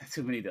 That's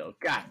too many though.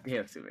 God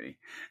damn, too many.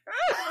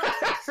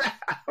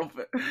 I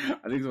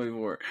think it's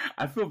 24.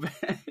 I feel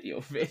bad.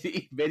 Yo,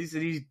 Betty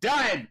said he's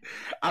done.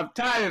 I'm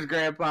tired of his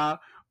grandpa.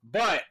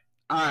 But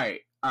all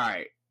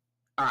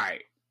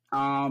right.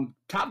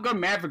 Top Gun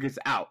Maverick is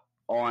out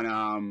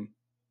on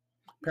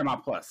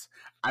Paramount Plus.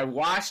 I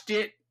watched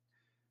it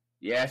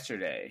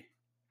yesterday.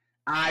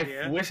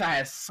 I wish I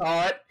had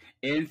saw it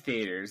in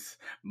theaters.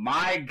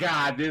 My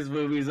God, this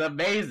movie is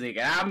amazing.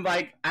 And I'm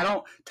like,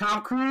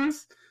 Tom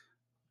Cruise,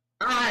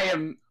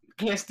 can't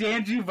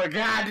stand you, but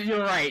God,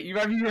 you're right. You're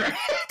right.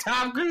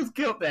 Tom Cruise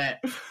killed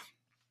that.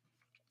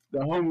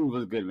 The whole movie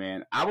was good,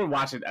 man. I would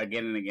watch it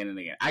again and again and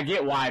again. I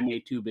get why it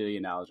made $2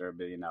 billion or $1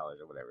 billion or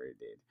whatever it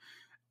did.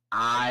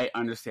 I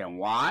understand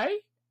why,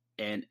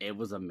 and it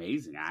was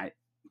amazing.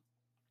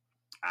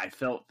 I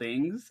felt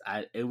things.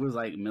 It was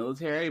like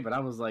military, but I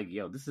was like,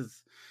 yo, this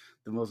is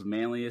the most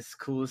manliest,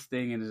 coolest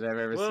thing I've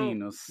ever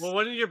seen. Well,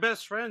 one of your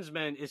best friends,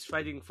 man, is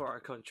fighting for our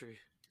country.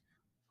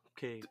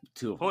 Okay.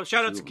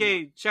 Shout out to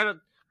Cade. Shout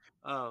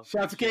out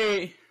to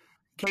Cade.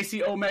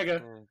 KC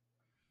Omega.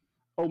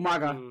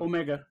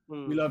 Omega.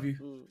 We love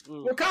you.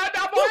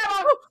 Wakanda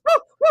forever!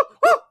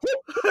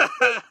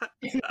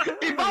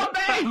 He brought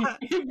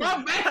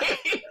back!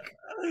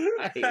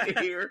 I hate it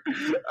here.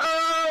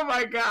 Oh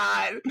my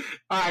God.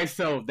 Alright,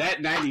 so that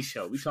 90s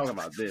show, we talking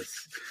about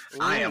this.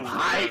 I am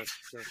hyped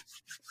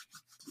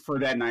for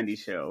that 90s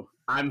show.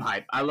 I'm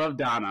hyped. I love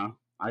Donna.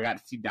 I got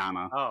to see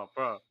Donna. Oh,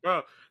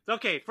 bro.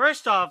 Okay,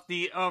 first off,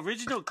 the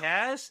original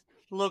cast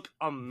look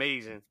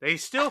amazing. They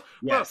still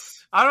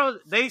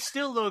they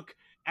still look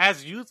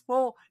as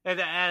youthful and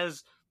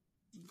as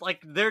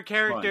like their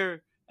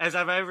character as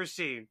I've ever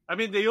seen. I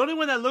mean, the only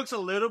one that looks a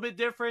little bit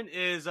different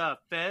is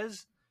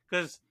Fez,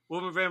 because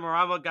Wilmer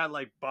Valderrama got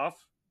like buff,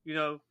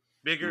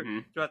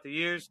 bigger throughout the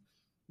years.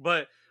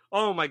 But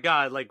oh my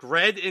God, like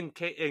Red and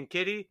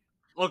Kitty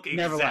look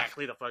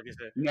exactly the fucking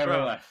same.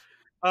 Never left.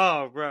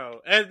 Oh,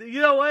 bro, and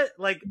you know what?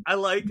 Like, I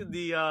like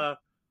the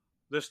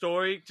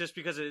story just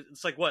because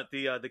it's like what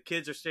the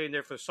kids are staying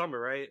there for the summer,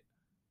 right?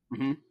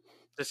 Mm-hmm.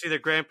 To see their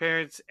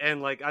grandparents,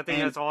 and like I think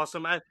that's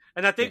awesome.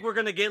 And I think we're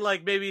gonna get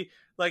like maybe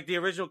like the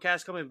original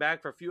cast coming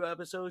back for a few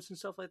episodes and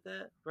stuff like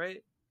that,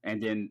 right?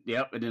 And then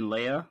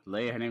Leia,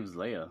 her name is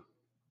Leia.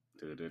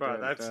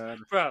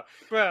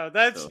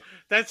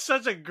 That's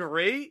such a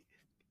great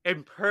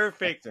and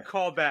perfect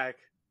callback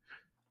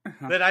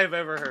that I've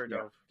ever heard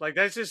of. Like,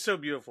 that's just so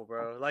beautiful,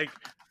 bro. Like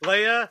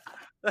Leia,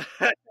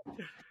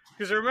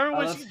 because remember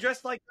when she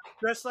dressed like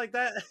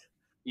that?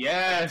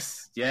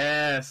 Yes.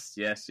 I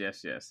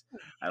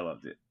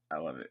loved it.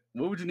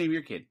 What would you name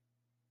your kid?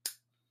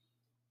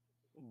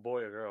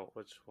 Boy or girl?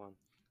 Which one?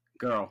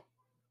 Girl.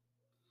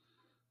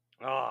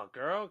 Oh,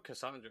 girl,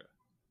 Cassandra.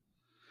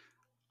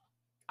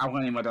 I'm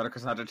gonna name my daughter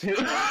Cassandra too.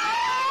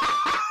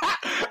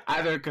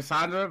 Either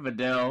Cassandra,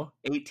 Vidal,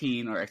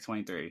 18, or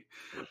X-23.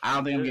 I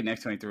don't think I'm getting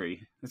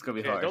X-23. It's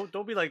gonna be hard.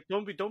 Don't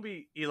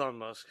be Elon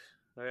Musk.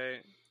 All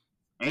right.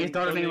 And his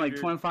daughter's name like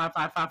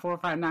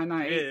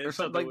 25554599 or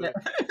something like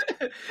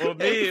that. Well,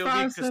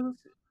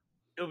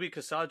 it'll be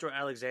Cassandra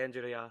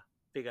Alexandria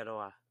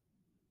Figueroa.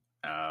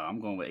 I'm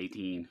going with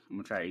 18. I'm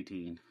gonna try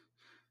 18.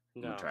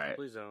 No,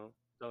 please don't.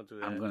 Don't do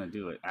that. I'm gonna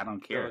do it. I don't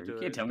care. You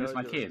can't tell me it's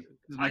my kid.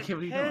 It's my kid.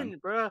 What are you doing,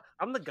 bro?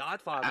 I'm the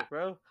Godfather,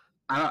 bro.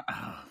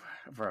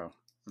 Bro.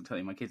 I'm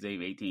telling you, my kid's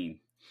 18.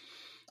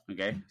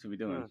 Okay, so we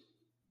doing.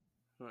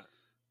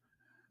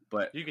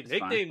 But you can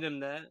nickname them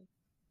that.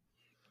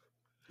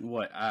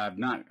 What? I'm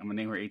not. I'm gonna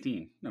name her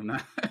 18. I'm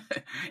not.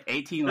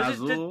 18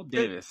 Lazul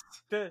Davis.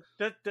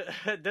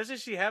 Doesn't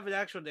she have an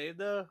actual name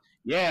though?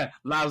 Yeah,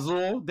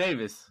 Lazul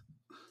Davis.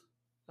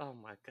 Oh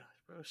my God,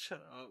 bro! Shut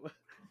up.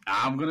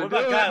 I'm gonna do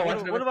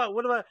it. What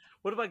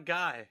about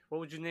Guy? What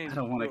would you name? I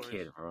don't want a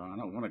kid, bro. I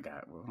don't want a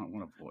guy. Bro. I don't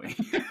want a boy.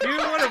 You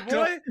don't want a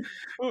boy?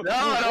 No,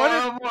 I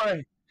don't want a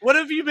boy. What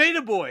if you made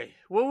a boy?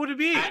 What would it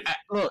be?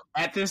 Look,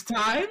 at this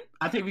time,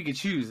 I think we could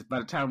choose. By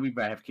the time we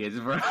might have kids,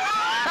 bro.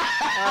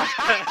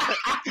 I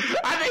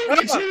think we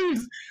could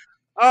choose.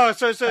 Oh,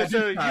 so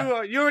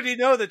you already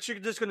know that you're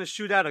just gonna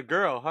shoot out a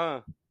girl,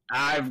 huh?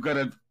 I'm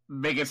gonna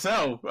make it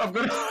so. I'm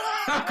gonna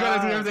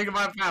do everything in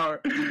my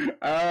power.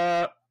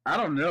 I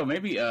don't know.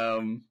 Maybe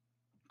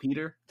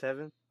Peter.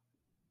 Tevin.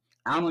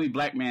 I don't know any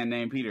black man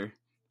named Peter.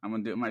 I'm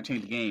gonna do it. Might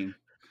change the game.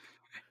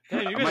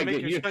 Yeah, you're gonna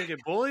make your son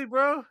get bullied,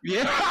 bro.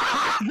 Yeah,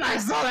 I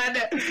saw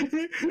that.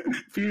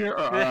 Peter,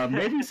 or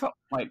maybe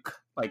something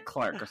like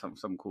Clark or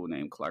some cool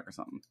name, Clark or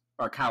something,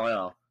 or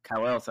Kal-El.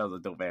 Kal-El sounds a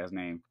dope ass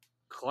name.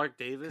 Clark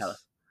Davis.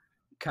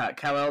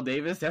 Kal-El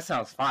Davis. That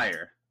sounds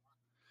fire.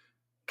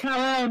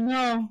 Kal-El,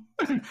 no.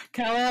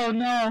 Kal-El,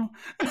 no.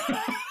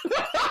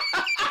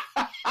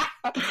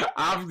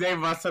 I'm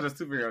naming my son a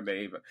superhero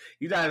name.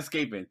 He's not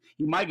escaping.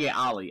 He might get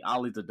Ollie.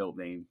 Ollie's a dope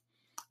name.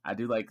 I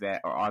do like that.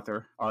 Or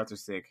Arthur.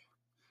 Arthur's sick.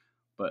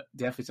 But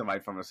definitely somebody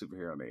from a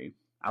superhero name.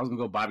 I was going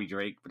to go Bobby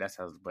Drake, but that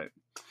sounds... But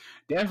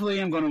definitely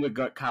I'm going to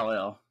go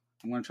Kal-El.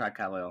 I'm going to try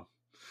Kal-El. I'm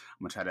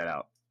going to try that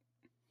out.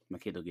 My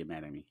kid will get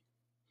mad at me.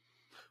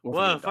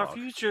 Well, if our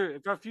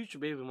future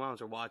baby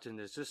moms are watching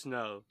this, just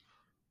know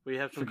we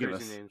have some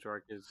crazy names for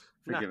our kids.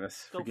 Forgive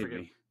us. Forgive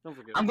me. Don't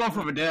forget. I'm going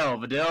for Vidal.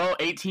 Vidal,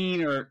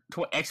 18 or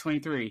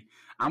X23.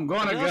 I'm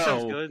going to go.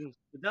 Sounds good.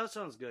 Vidal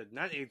sounds good.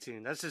 Not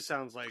 18. That just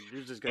sounds like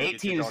you're just going to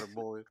get your daughter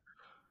bullied.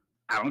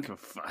 I don't give a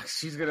fuck.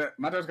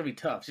 My daughter's going to be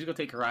tough. She's going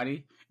to take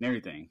karate and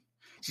everything.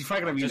 She's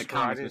probably going to be in the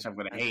comics, which I'm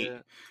going to hate.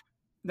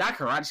 Not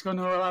karate. She's going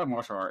to know a lot of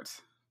martial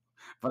arts.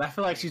 But I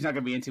feel like she's not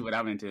going to be into what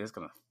I'm into. It's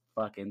going to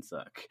fucking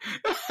suck.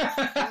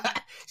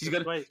 she's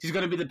going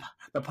to be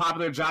the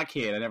popular jock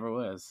kid I never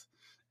was.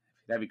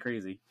 That'd be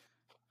crazy.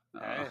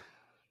 No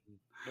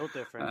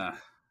different.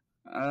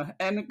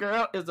 And the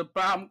girl is a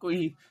prom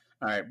queen.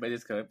 All right, but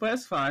it's good. But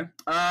it's fine.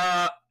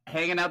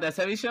 Hanging out that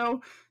 70s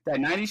show, that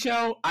 90s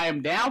show, I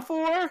am down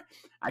for.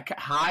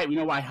 High, you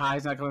know why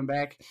High's not coming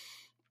back?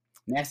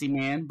 Nasty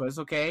man, but it's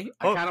okay.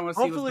 I kind of want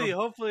to see.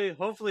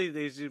 Hopefully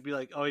they should be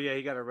like, oh yeah,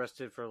 he got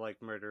arrested for like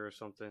murder or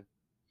something.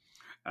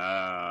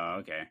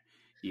 Okay,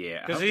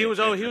 yeah. Because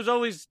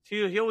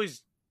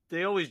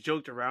they always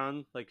joked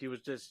around like he was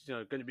just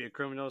going to be a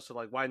criminal. So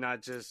like, why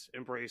not just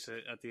embrace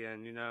it at the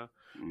end?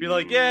 Be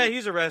like, yeah,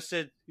 he's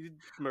arrested. He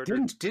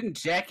murdered. Didn't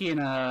Jackie and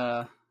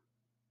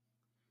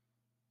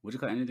what'd you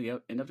call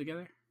it, end up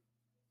together?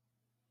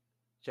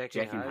 Jackie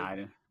and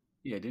Hyde.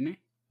 Yeah, didn't they?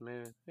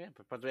 Man, yeah,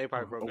 but they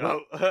probably broke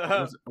up.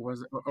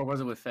 or was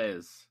it with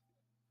Fez?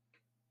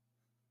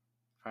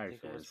 Probably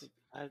Fez.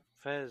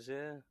 Fez,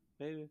 yeah,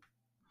 maybe.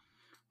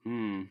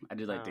 I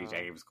did like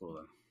Jackie was cool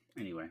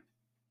though. Anyway.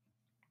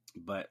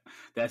 But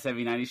that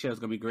 70-90 show is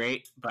going to be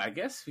great. But I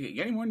guess, you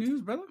got any more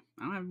news, brother?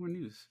 I don't have any more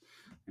news.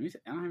 I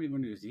don't have any more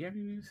news. Do you have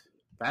any news?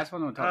 That's what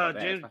I want to talk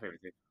about. That's my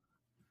favorite thing.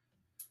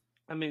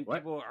 I mean,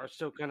 people are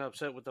still kind of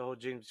upset with the whole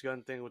James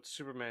Gunn thing with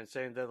Superman,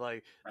 saying that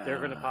like they're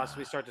going to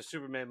possibly start the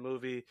Superman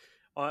movie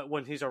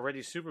when he's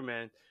already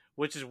Superman,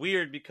 which is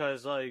weird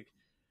because like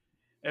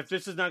if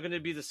this is not going to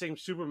be the same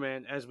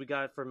Superman as we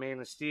got for Man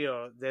of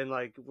Steel, then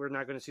like we're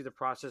not going to see the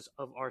process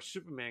of our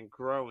Superman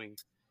growing.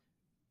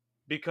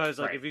 Because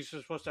like if he's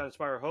supposed to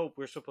inspire hope,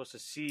 we're supposed to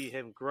see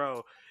him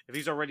grow. If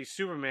he's already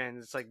Superman,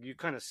 it's like you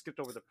kind of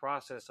skipped over the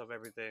process of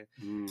everything.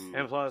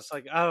 And plus,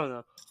 like I don't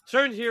know,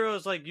 certain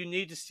heroes like you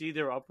need to see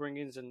their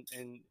upbringings and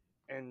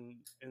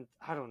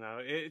I don't know,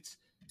 it's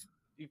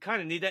you kind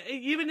of need that.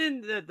 Even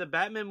in the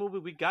Batman movie,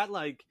 we got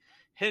like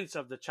hints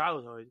of the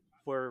childhood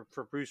for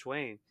Bruce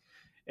Wayne,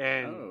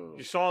 and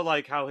you saw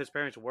like how his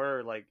parents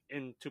were like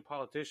into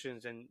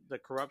politicians and the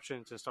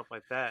corruptions and stuff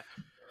like that.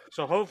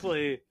 So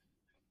hopefully.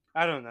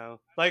 I don't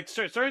know. Like,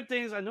 certain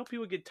things, I know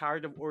people get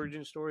tired of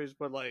origin stories,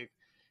 but, like,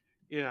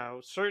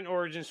 certain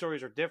origin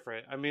stories are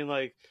different. I mean,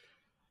 like,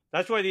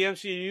 that's why the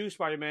MCU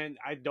Spider-Man,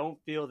 I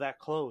don't feel that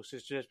close.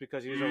 It's just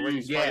because he's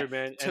already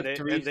Spider-Man, and they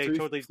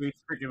totally... Three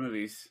freaking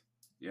movies.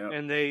 Yeah.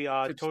 And they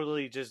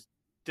totally just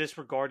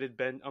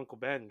disregarded Uncle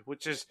Ben,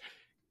 which is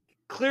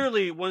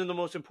clearly one of the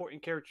most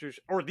important characters,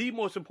 or the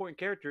most important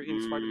character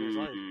in Spider-Man's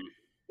life.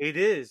 It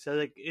is. So,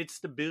 like, it's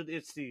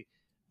the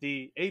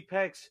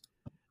apex...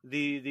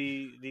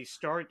 The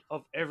start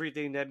of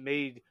everything that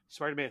made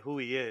Spider-Man who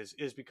he is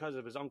because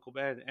of his Uncle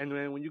Ben. And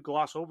then when you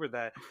gloss over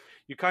that,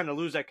 you kind of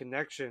lose that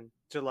connection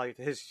to like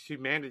his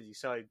humanity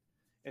side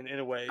in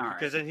a way.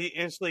 Because then he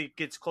instantly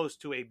gets close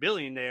to a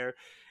billionaire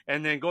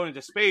and then going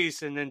into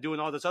space and then doing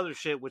all this other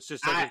shit, which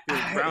just doesn't feel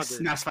grounded.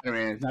 It's not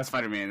Spider-Man. It's not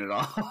Spider-Man at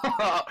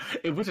all.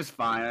 Which is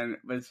fine,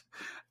 but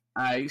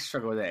I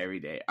struggle with that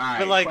every day. All right,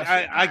 but like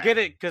I get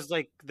it because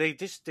like they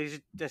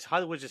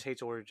Hollywood just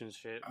hates origins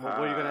shit. What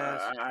are you gonna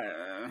ask?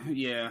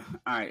 Yeah.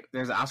 All right.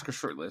 There's an Oscar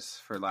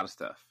shortlist for a lot of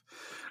stuff.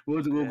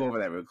 We'll go over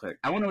that real quick.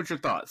 I want to know what your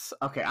thoughts.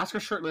 Okay, Oscar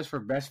shortlist for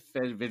best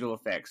visual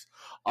effects.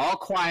 All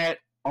Quiet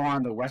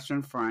on the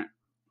Western Front,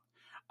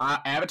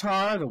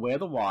 Avatar: The Way of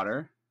the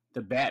Water,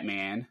 The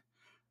Batman,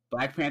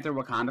 Black Panther: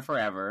 Wakanda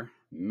Forever,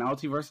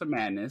 Multiverse of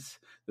Madness,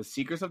 The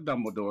Secrets of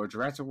Dumbledore,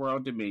 Jurassic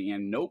World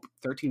Dominion, Nope,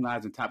 13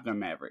 Lives, and Top Gun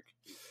Maverick.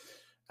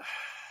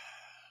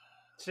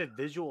 said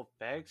visual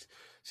effects.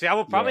 See, I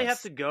would probably have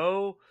Yes. to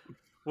go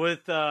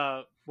with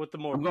the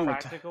more I'm going with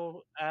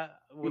practical I'm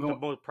the going.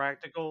 more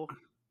practical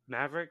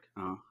Maverick.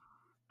 Uh,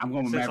 I'm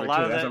going with Since a Maverick lot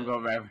too. of That's that, what I'm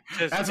going with Maverick.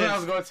 since That's what I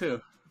was since going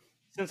to.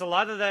 since a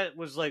lot of that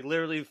was like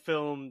literally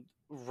filmed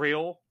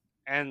real,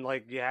 and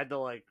like you had to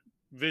like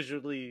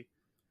visually,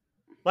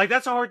 like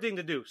that's a hard thing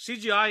to do.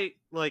 CGI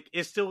like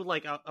is still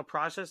like a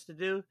process to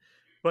do,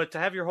 but to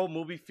have your whole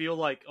movie feel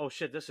like, oh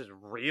shit, this is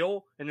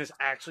real and this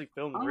actually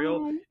filmed real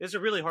Um, is a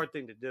really hard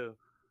thing to do.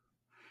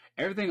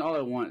 Everything All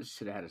at Once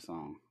should have had a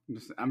song.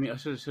 I mean, it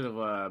should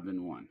have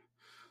been one.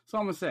 So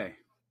I'm gonna say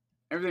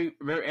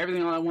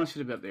everything All at Once should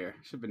have been up there.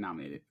 Should have been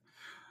nominated.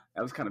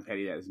 That was kind of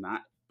petty that it's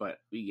not, but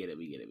we get it.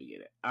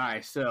 All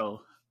right,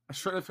 so a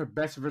trailer for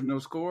Best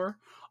Original Score: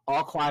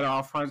 All Quiet on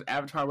All Fronts,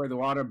 Avatar: Way of the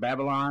Water,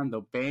 Babylon,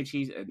 The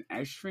Banshees, and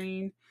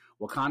Extreme,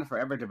 Wakanda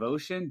Forever,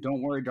 Devotion,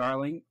 Don't Worry,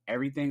 Darling,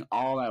 Everything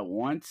All at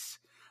Once,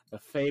 The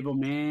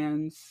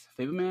Fablemans,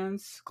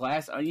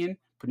 Glass Onion,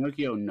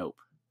 Pinocchio, Nope.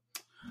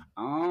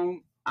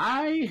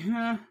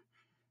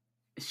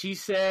 She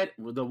said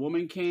The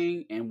Woman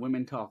King and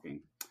Women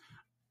Talking.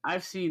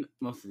 I've seen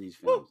most of these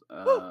films.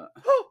 How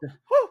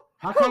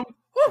come?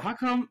 How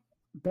come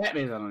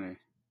Batman's not on there?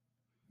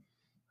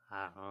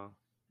 I don't know.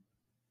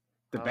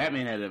 The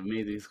Batman had an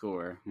amazing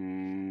score.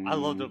 I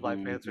love the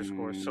Black Panther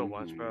score so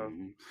much, bro.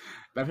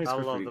 Black Panther I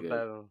score's love pretty the good.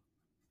 Batman.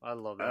 I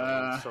love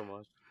that one so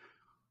much.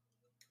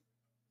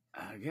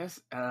 I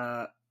guess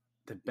the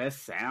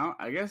best sound.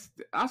 I guess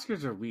the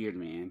Oscars are weird,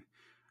 man.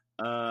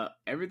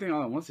 Everything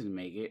All at Once didn't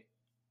make it.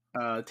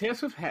 Taylor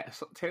Swift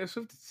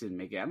didn't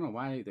make it. I don't know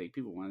why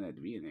people wanted that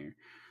to be in there,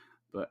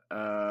 but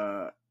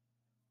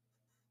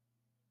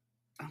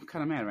I'm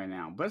kind of mad right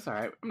now. But it's all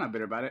right. I'm not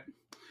bitter about it.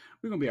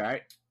 We're gonna be all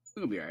right.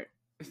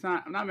 It's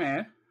not. I'm not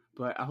mad,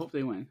 but I hope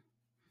they win.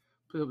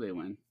 Please hope they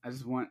win. I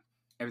just want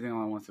Everything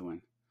All at Once to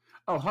win.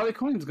 Oh, Harley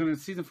Quinn's gonna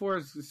season 4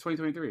 is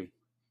 2023.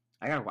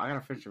 I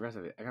gotta finish the rest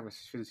of it. I gotta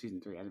finish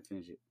season 3. I didn't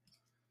finish it.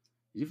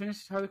 Did you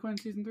finish Harley Quinn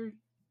season 3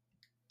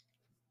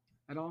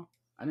 at all?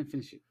 I didn't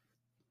finish it.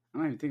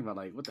 I'm not even thinking about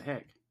like what the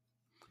heck,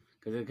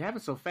 because it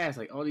happens so fast.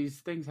 Like all these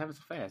things happen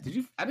so fast. Did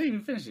you? I didn't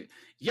even finish it.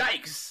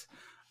 Yikes.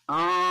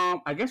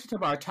 I guess we talk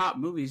about our top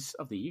movies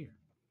of the year.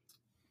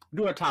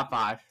 Do a top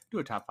 5.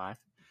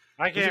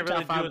 I can't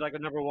really do it like a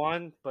number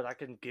 1, but I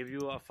can give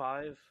you a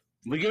 5.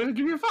 We give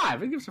you a 5.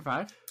 We give us a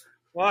 5.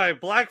 All right,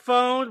 Black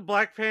Phone,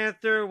 Black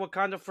Panther,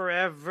 Wakanda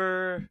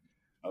Forever,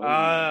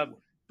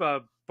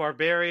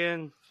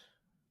 Barbarian.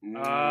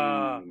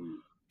 Trying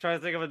to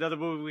think of another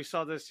movie we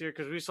saw this year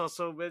because we saw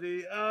so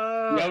many.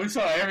 Yeah, we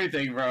saw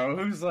everything, bro.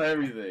 We saw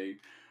everything.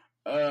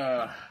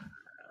 I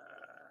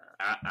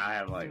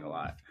have like a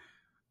lot.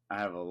 I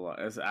have a lot.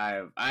 This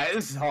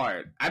is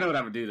hard. I know what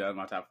I'm gonna do though.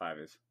 My top 5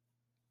 is.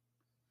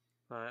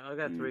 All right, I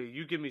got 3.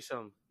 You give me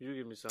some.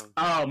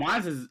 Oh,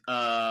 mine is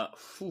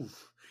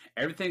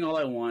Everything All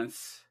at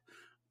Once,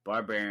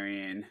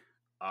 Barbarian.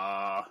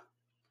 I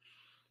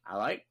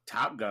like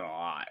Top Gun a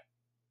lot.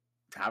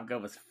 Top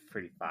Gun was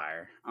pretty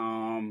fire.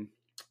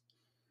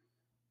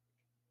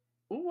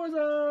 What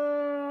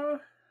was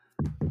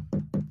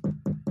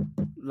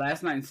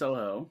Last Night in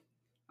Soho?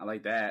 I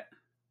like that.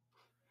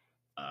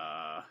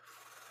 I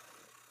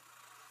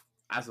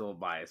was a little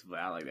biased, but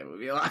I like that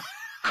movie a lot.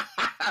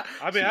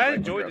 I mean, I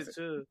enjoyed it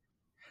too.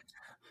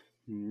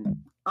 What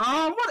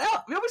else?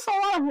 We saw a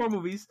lot of horror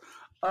movies.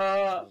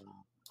 Horror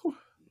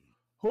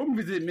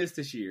movies didn't miss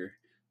this year.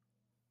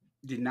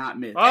 Did not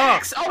miss.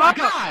 X! Oh my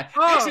god!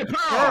 X and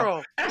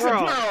Pearl! X and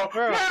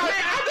Pearl!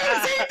 I did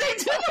the same thing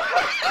too!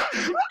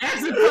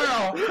 X and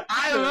Pearl!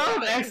 I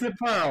love X and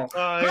Pearl!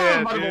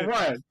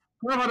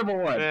 Pearl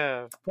number one.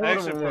 Yeah,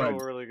 X and Pearl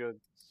were really good.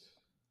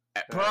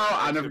 Pearl,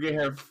 I'll never forget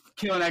her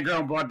killing that girl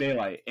in broad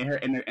daylight, and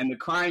the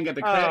crying at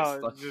the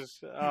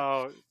credits.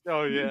 Oh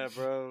yeah,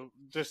 bro!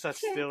 Just that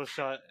still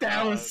shot.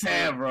 That was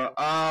sad, bro.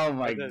 Oh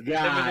my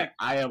god!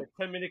 I am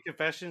 10-minute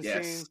confession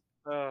scene.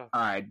 All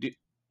right.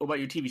 What about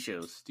your TV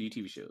shows? Do you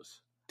TV shows?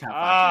 Top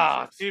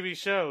 5 TV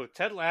show.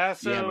 Ted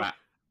Lasso. Yeah,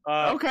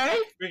 okay.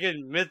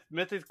 Freaking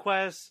Mythic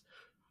Quest.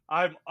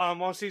 I'm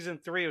on season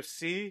 3 of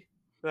C.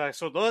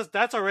 So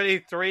that's already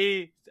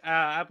 3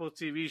 Apple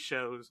TV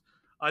shows.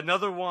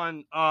 Another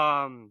one,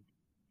 I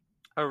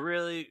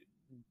really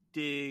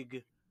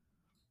dig.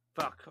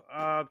 Fuck.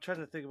 I'm trying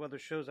to think of other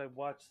shows I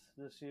watched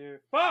this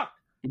year. Fuck.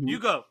 Mm-hmm. You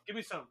go. Give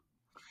me some.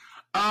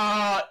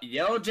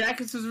 Yellow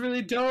Jackets is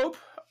really dope.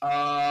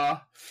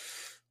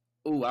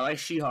 Ooh, I like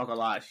She-Hulk a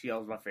lot.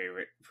 She-Hulk's my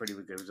favorite. Pretty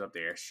good. It was up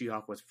there.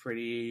 She-Hulk was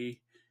pretty.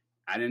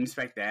 I didn't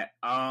expect that.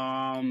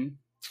 Dang.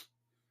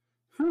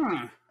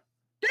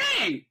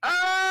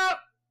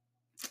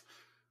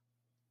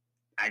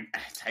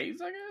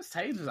 Titans, I guess.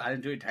 I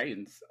enjoyed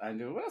Titans.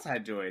 What else I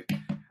enjoyed?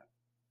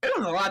 It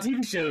was a lot of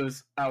TV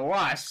shows I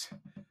watched.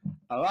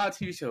 A lot of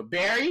TV shows.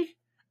 Barry.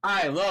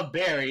 I love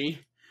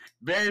Barry.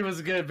 Barry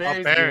was good.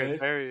 Barry's good.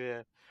 Barry,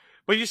 yeah.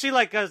 But you see,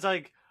 like, guys,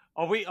 like.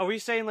 Are we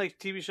saying like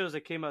TV shows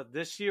that came out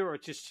this year, or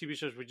just TV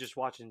shows we just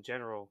watch in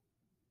general?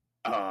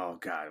 Oh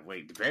God!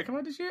 Wait, did Barry come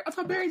out this year? I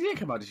thought Barry did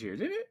come out this year.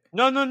 Did it?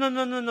 No.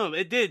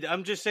 It did.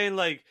 I'm just saying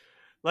like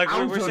Like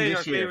I was we're doing saying our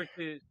this year.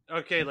 favorite.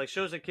 Okay, like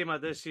shows that came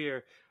out this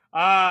year.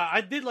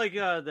 I did like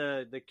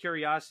the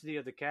Curiosity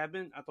of the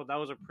Cabin. I thought that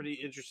was a pretty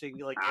interesting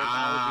like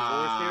anthology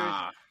horror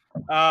series.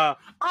 Ah. Uh,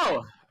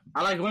 Oh,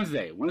 I like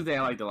Wednesday. Wednesday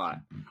I liked a lot.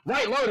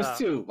 White Lotus uh,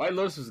 too. White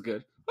Lotus was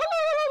good.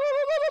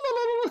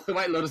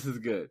 White Lotus is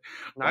good.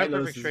 Nine White Perfect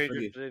Lotus is Strangers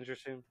pretty. is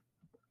interesting.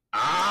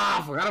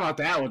 Ah, I forgot about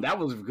that one. That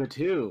was good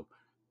too.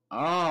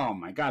 Oh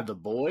my god, The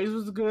Boys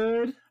was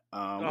good. What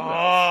else?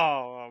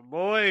 Oh,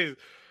 boys.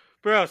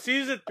 Bro,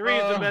 season 3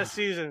 is the best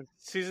season.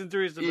 Season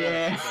 3 is the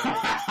best.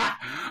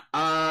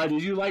 Yeah.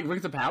 Did you like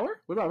Rings of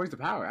Power? What about Rings of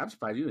Power? I'm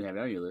surprised you didn't have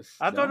it on your list.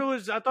 I thought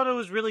it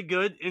was really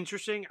good,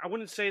 interesting. I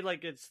wouldn't say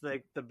like it's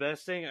like the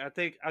best thing. I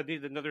think I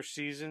need another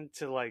season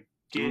to like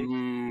get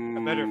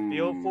a better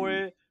feel for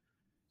it.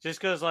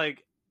 Just because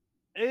like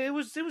it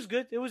was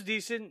good. It was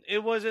decent.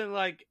 It wasn't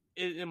like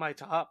in my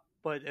top,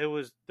 but it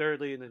was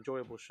thoroughly an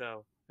enjoyable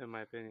show in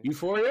my opinion.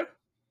 Euphoria?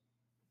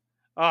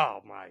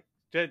 Oh my!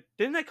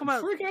 Didn't that come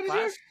out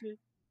last year?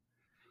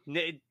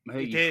 It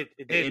did.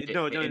 It did.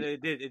 No, it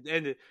did. It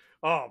ended.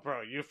 Oh, bro,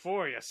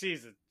 Euphoria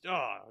season.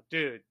 Oh,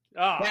 dude.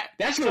 Oh,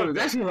 that's an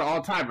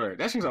all timer.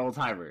 That's an all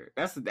timer.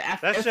 That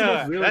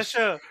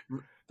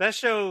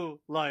show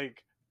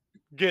like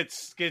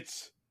gets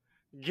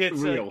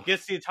real.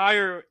 Gets the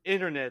entire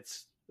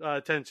internet's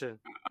attention.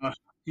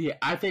 Yeah,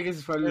 I think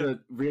it's one of the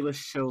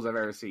realest shows I've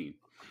ever seen.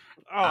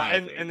 Oh,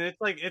 and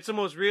it's like it's the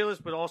most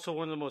realist, but also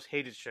one of the most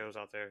hated shows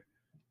out there.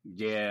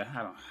 Yeah,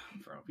 I don't,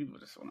 bro. People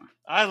just wanna.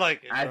 I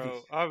like it,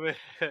 bro. I mean,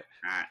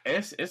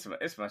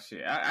 it's my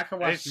shit. I can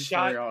watch.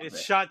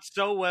 It's shot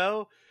so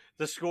well.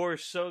 The score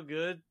is so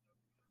good,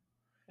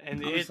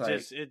 and it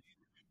fucked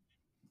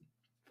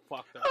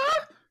up.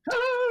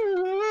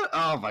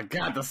 Oh my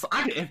god! If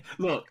I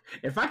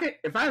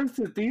listen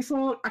to the theme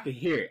song, I can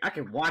hear it. I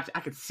can watch it.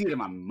 I can see it in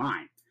my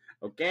mind.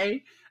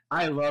 Okay,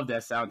 I love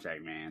that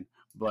soundtrack, man.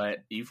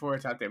 But Euphoria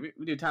top there. We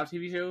do top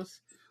TV shows.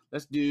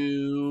 Let's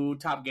do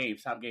top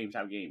games. Oh,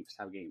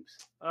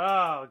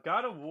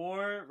 God of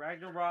War,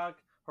 Ragnarok,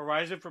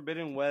 Horizon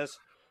Forbidden West,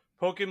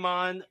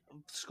 Pokemon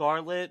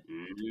Scarlet. Wait,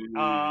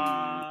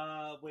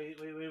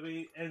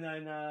 and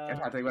then I'm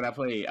trying to think what I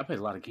played. I played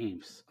a lot of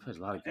games.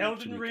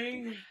 Elden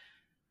Ring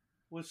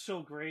was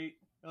so great.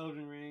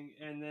 Elden Ring,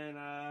 and then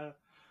I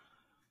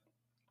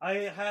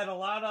had a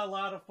lot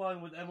of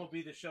fun with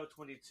MLB The Show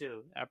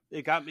 22.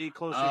 It got me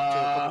closer to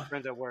a couple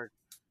friends at work.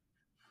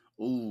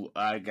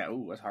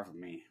 That's hard for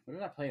me. What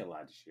did I play a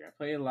lot this year? I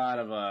played a lot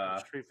of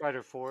Street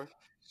Fighter 4.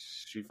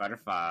 Street Fighter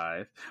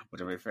 5,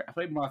 which I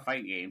played more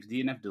fighting games.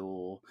 DNF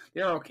Duel,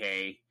 they're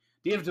okay.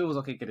 DNF Duel was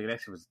okay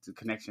because the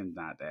connection's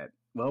not that.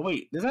 Well,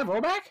 wait, does that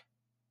rollback?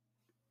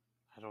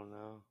 I don't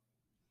know.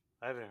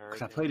 I haven't heard.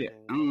 Cause I played it.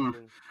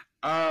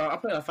 I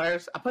played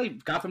Fires. I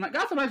played Gotham Knights.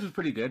 Gotham Knights was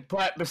pretty good,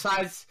 but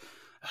besides.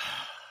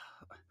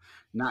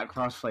 Not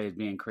crossplay is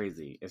being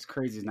crazy. It's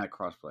crazy it's not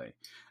crossplay.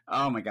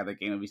 Oh my god, that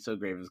game would be so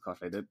great if it was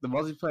crossplay. The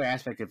multiplayer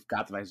aspect of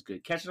Gotham Knights is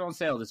good. Catch it on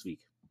sale this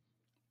week.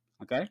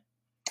 Okay?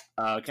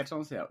 Catch it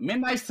on sale.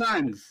 Midnight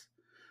Suns.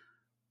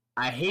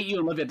 I hate you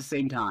and love you at the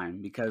same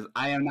time because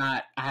I have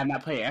not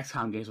played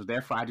XCOM games, so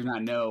therefore I do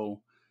not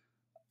know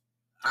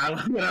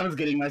what I was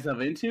getting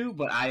myself into,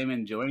 but I am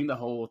enjoying the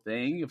whole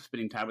thing of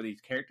spending time with these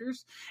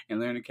characters and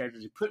learning the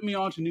characters. You put me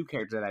on to new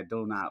characters that I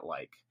do not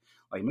like.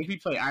 Like, make me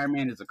play Iron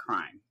Man is a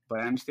crime,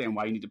 but I understand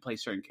why you need to play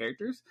certain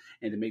characters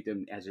and to make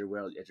them as your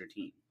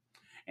team.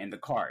 And the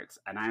cards.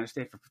 And I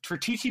understand for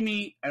teaching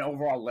me an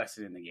overall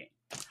lesson in the game.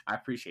 I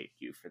appreciate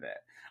you for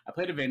that. I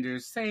played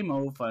Avengers, same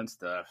old fun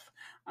stuff.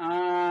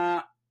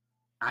 I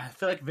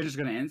feel like Avengers is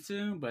going to end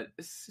soon, but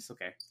it's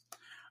okay.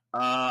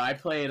 I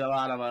played a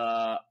lot of,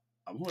 I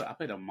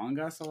played Among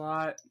Us a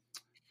lot.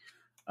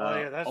 Oh,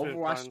 yeah, that's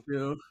Overwatch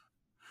really fun.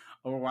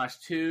 2.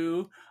 Overwatch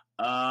 2.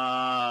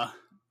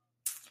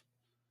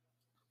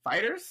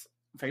 Fighters?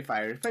 Play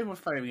fighters. Play more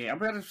fighting game. I'm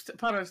going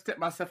to step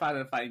myself out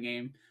of the fighting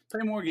game.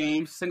 Play more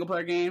games, single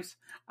player games.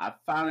 I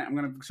found it. I'm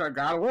going to start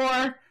God of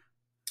War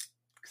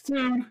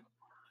soon.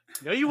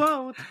 No, you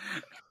won't.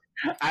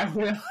 I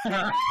will.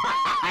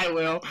 I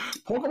will.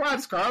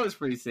 Pokemon Scarlet is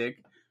pretty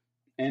sick.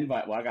 And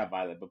I got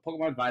Violet, but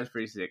Pokemon Violet is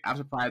pretty sick. I'm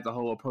surprised the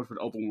whole approach for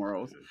the open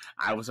world.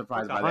 I was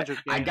surprised by that.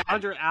 I got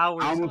 100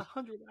 hours.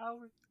 100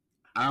 hours.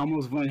 I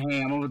almost went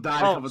ham. I almost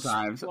died a couple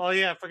times. Oh,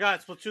 yeah, I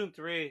forgot. Splatoon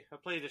 3. I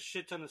played a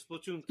shit ton of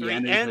Splatoon 3. Yeah,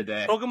 and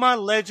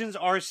Pokemon Legends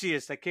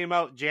Arceus that came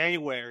out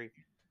January.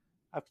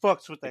 I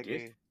fucks with that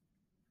game.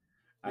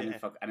 I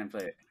didn't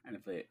play it.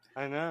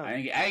 I know.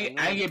 I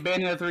didn't get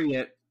Bayonetta 3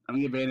 yet. I'm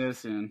going to get Bayonetta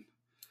soon.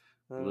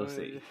 We'll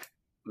see.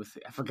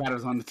 I forgot it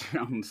was on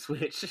the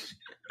Switch.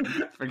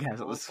 I forgot it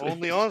was on the Switch.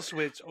 Only on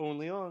Switch.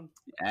 Only on.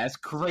 That's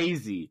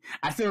crazy.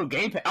 I still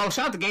Game Pass. Oh,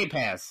 shout out to Game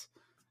Pass.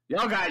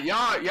 Y'all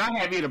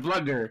had me in a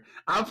blunder.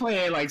 I'm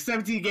playing like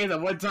 17 games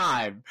at one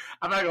time.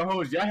 I'm not gonna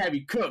hold you. Y'all had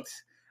me cooked.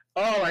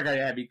 Oh my god,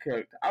 you had me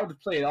cooked. I was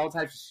playing all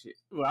types of shit.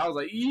 I was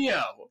like, yo,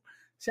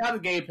 shout out to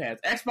Game Pass.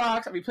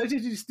 Xbox,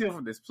 PlayStation, steal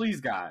from this,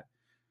 please, God.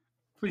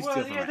 Please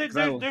steal from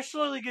it. They're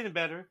slowly getting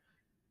better.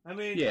 I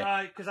mean,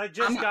 because I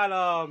just got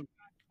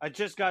I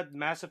just got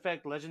Mass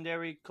Effect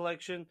Legendary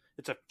Collection.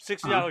 It's a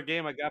 $60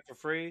 game I got for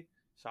free.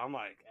 So I'm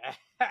like,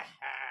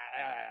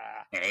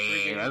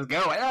 hey, let's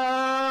go.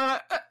 I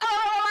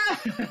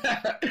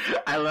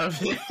love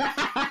it.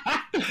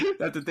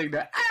 That's the thing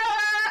that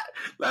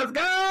let's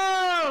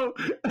go.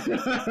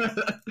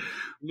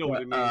 You know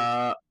what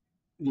I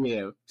mean?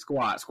 Yeah,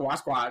 squad,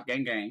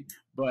 gang.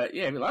 But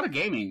yeah, a lot of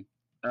gaming.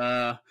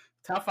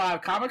 Top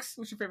 5 comics.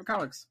 What's your favorite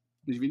comics?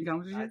 Did you read any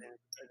comics this year? I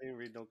didn't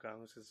read no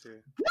comics this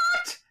year.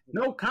 What?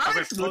 No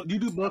comics? You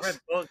do books.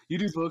 You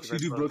do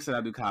books, and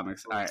I do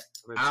comics. All right.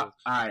 All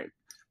right.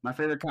 My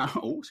favorite comic.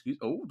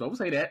 Oh, don't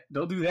say that.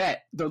 Don't do that.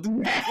 Don't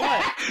do that.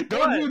 What?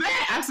 Don't do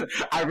that.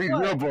 I read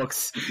real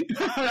books.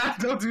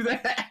 Don't do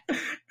that.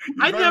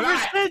 I never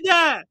said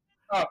that.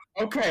 Oh,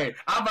 okay.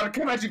 I'm about to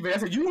come at you, man. I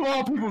said, you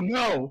all people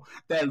know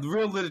that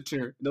real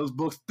literature, those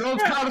books,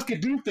 those comics can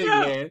do things,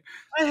 man.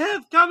 I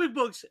have comic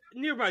books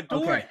near my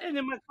door and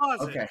in my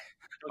closet.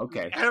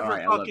 Okay. Don't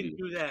ever fucking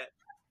do that.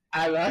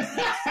 I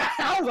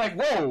was like,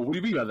 whoa, what do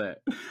you mean by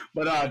that?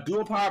 But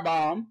Dual Power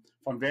Bomb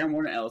from Van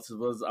Warner Ellis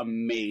was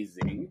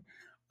amazing.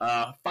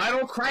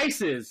 Final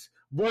Crisis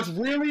was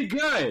really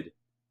good.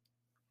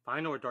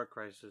 Final or Dark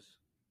Crisis?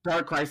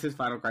 Dark Crisis,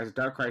 Final Crisis.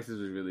 Dark Crisis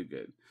was really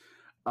good.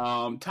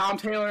 Tom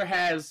Taylor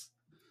has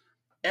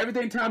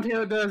everything Tom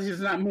Taylor does, he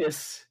does not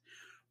miss.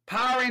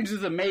 Power Rangers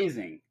is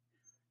amazing.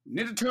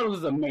 Ninja Turtles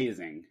is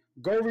amazing.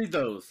 Go read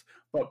those.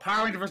 But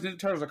Power Rangers vs. Ninja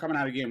Turtles are coming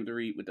out again with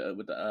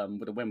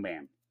the Wim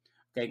Bam.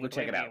 Okay, go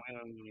check it out.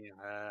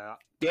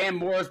 Dan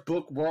Moore's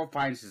book World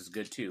Finest is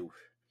good too.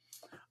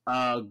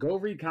 Go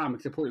read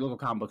comics. Support your local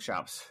comic book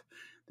shops.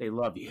 They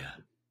love you.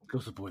 Go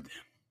support them.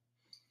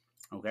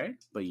 Okay,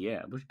 but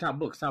yeah, what's your top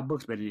books? Top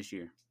books better this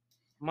year.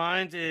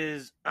 Mine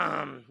is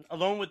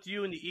Alone with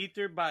You in the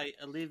Ether by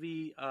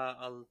Olivia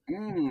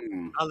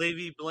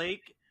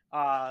Blake.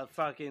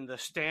 Fucking The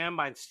Stand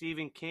by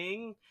Stephen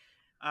King.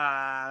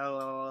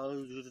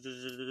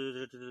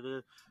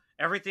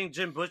 Everything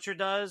Jim Butcher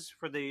does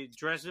for the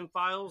Dresden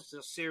Files.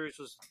 The series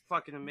was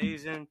fucking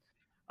amazing.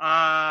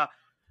 My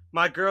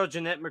girl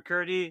Jeanette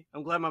McCurdy.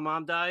 I'm glad my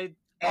mom died.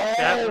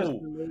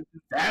 Oh,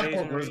 that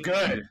book was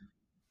good.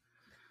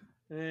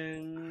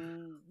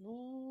 And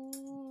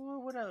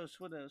what else?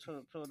 Hold up.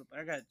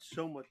 I got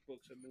so much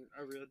books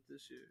I read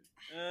this year.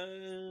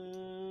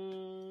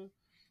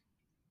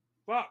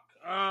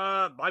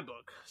 My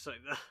book. So,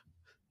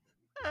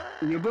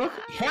 your book?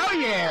 Hell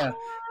yeah!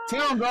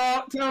 Tell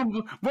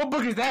him, what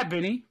book is that,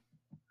 Benny?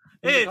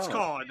 It's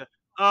called.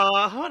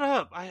 Hold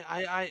up.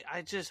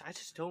 I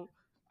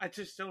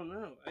just don't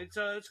know.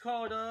 It's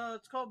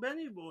called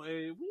Benny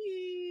Boy.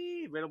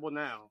 Wee, available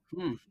now.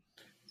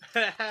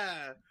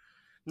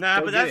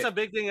 Nah, but that's a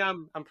big thing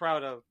I'm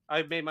proud of.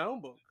 I made my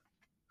own book.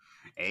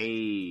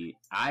 Hey,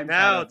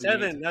 now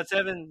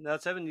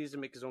Tevin needs to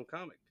make his own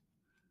comic.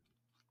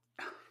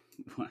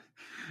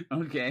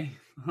 Okay.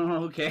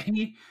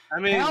 I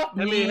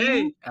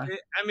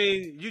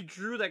mean, you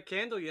drew that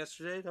candle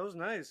yesterday. That was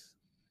nice.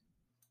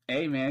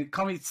 Hey, man,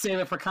 call me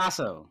Sailor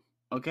Picasso.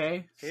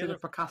 Okay, Sailor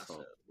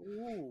Picasso.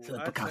 Ooh,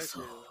 Sailor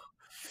Picasso.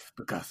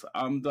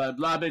 A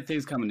lot of big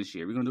things coming this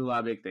year. We're gonna do a lot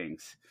of big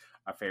things.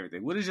 Our favorite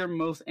thing. What is your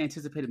most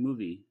anticipated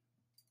movie?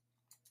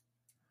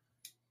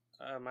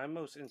 My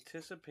most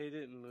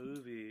anticipated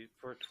movie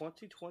for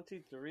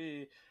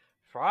 2023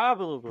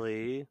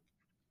 probably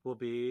will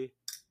be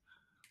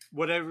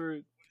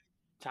whatever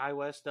Ty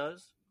West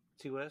does,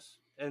 T West,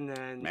 and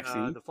then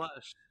The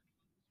Flash,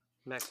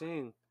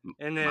 Maxine,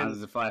 and then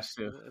mine's The Flash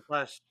too. The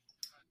Flash.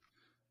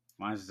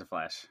 Mine's The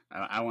Flash.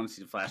 I want to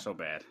see The Flash so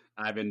bad.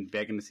 I've been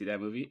begging to see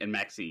that movie and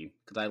Maxine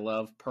because I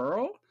love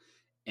Pearl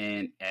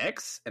and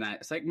X, and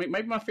it's like might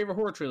be my favorite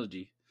horror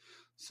trilogy.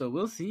 So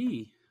we'll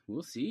see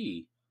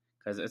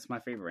because it's my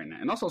favorite right now.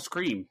 And also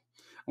Scream.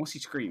 I want to see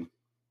Scream.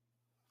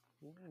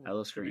 Ooh, I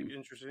love Scream.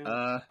 Interesting.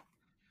 I'm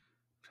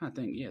trying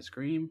to think. Yeah,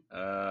 Scream.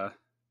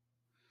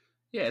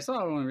 Yeah, it's all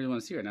I really want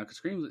to see right now because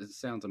Scream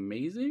sounds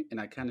amazing, and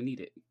I kind of need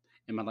it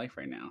in my life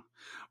right now.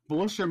 But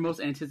what's your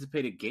most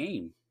anticipated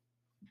game?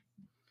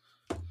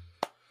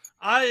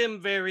 I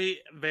am very,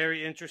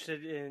 very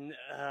interested in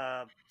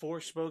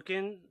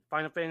Forspoken,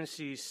 Final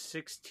Fantasy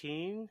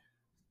 16,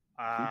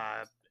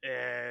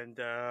 and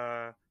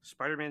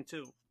Spider-Man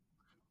 2.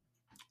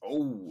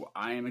 Oh,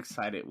 I am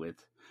excited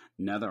with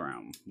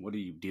NetherRealm. What are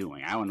you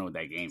doing? I don't know what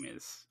that game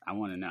is. I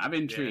want to know. I've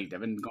been intrigued. Yeah.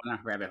 I've been going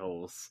down rabbit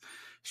holes.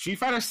 Street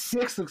Fighter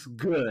 6 looks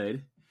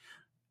good,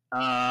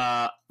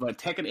 but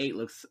Tekken 8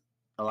 looks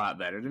a lot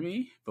better to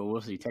me. But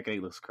we'll see. Tekken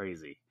 8 looks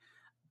crazy.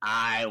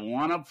 I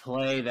want to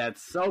play that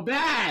so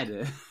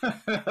bad.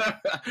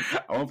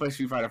 I want to play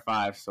Street Fighter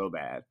 5 so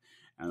bad.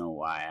 I don't know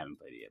why I haven't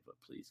played it yet, but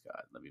please,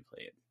 God, let me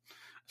play it. I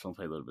just want to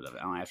play a little bit of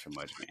it. I don't ask for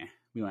much, man.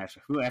 We don't ask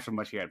for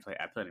much here. I play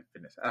it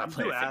fitness. I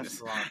play it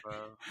fitness. A lot,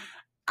 bro.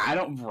 I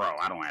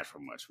don't ask for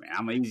much, man.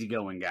 I'm an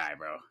easygoing guy,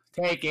 bro.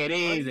 Take it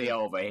easy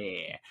over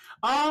here.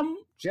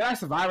 Jedi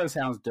Survivor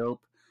sounds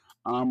dope.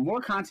 More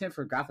content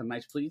for Gotham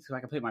Knights, please, so I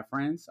can play with my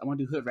friends. I want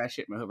to do hood rat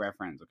shit with my hood rat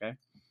friends, okay?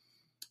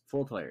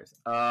 4 players.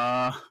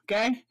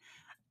 Okay.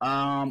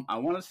 I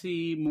want to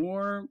see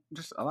more,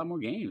 just a lot more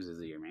games this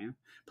year, man.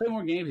 Play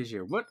more games this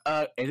year. What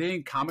is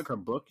any comic or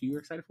book you were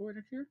excited for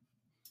next year?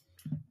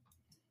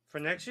 For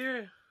next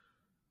year?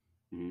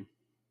 Mm-hmm.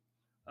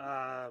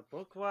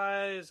 Book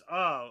wise,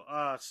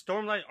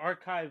 Stormlight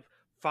Archive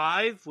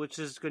 5, which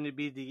is going to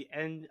be the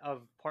end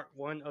of part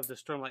 1 of the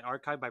Stormlight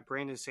Archive by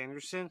Brandon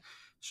Sanderson,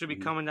 should be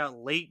coming out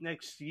late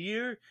next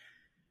year.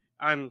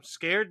 I'm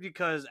scared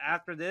because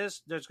after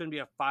this, there's going to be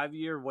a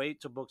 5-year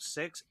wait to book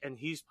 6, and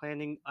he's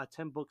planning a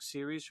 10-book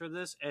series for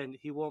this, and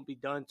he won't be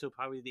done till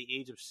probably the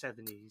age of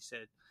 70, he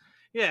said.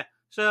 Yeah,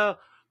 so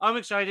I'm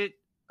excited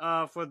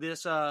for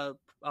this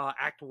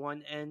Act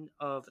 1 end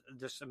of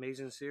this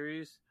amazing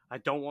series. I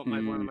don't want one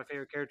of my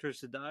favorite characters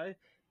to die.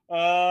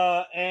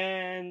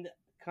 And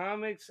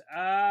comics,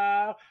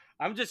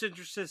 I'm just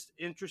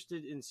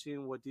interested in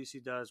seeing what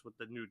DC does with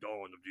the new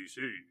Dawn of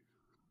DC.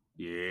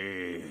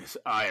 Yes,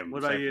 I am What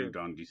excited about you? for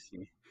Dawn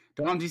DC.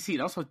 Dawn DC,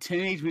 and also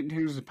Teenage Mutant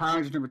Ninja Turtles Power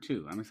Rangers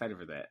 #2. I'm excited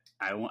for that.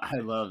 I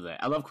love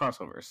that. I love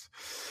crossovers,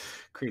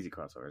 crazy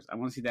crossovers. I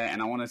want to see that,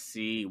 and I want to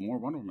see more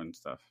Wonder Woman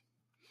stuff.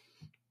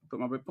 Put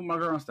my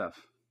girl on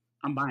stuff.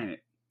 I'm buying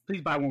it.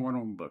 Please buy more Wonder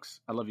Woman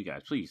books. I love you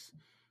guys. Please.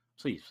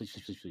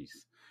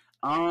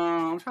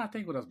 I'm trying to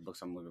think what else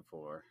books I'm looking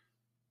for.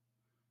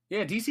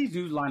 Yeah, DC's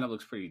new lineup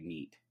looks pretty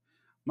neat.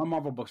 My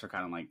Marvel books are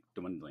kind of like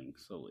dwindling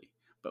slowly,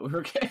 but we're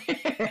okay.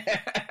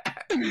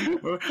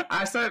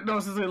 I started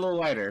noticing a little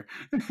lighter.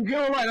 Get a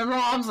little lighter. That's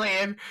all I'm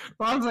saying.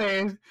 I'm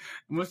going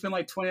to spend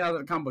like $20 at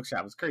the comic book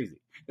shop. It's crazy.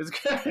 It's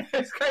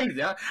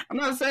crazy. I'm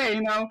not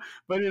saying,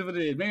 but it is what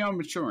it is. Maybe I'm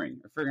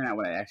maturing or figuring out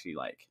what I actually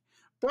like.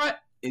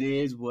 But it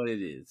is what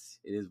it is.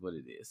 It is what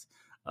it is.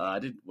 I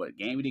did what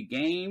game? We did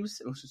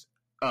games. It was just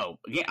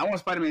again. I want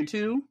Spider-Man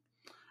 2.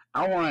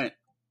 I want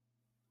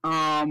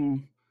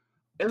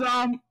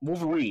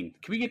Wolverine.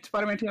 Can we get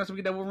Spider-Man 2 so we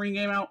get that Wolverine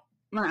game out?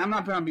 I'm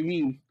not trying to be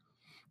mean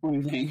or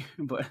anything,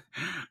 but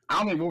I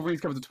don't think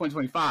Wolverine's coming to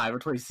 2025 or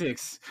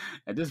 26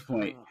 at this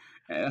point.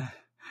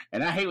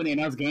 And I hate when they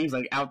announce games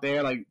like out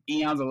there, like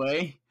eons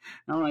away.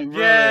 I'm like,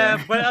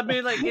 yeah, but I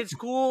mean, like, it's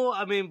cool.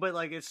 I mean, but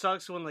like, it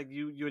sucks when like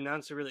you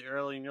announce it really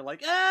early and you're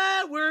like,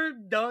 we're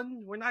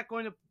done. We're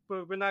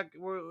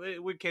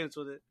we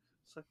canceled it.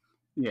 So,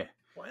 yeah.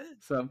 What?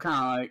 So I'm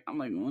kind of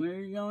like, what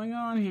are you going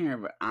on here?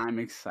 But I'm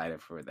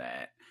excited for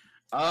that.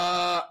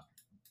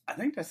 I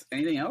think that's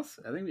anything else.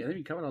 I think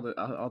we covered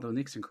all the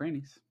nicks and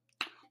crannies.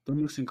 The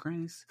nooks and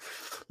crannies.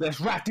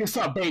 Let's wrap this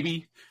up,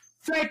 baby.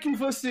 Thank you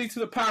for listening to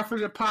the Power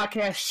Figure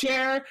Podcast.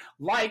 Share,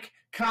 like,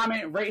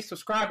 comment, rate,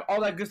 subscribe,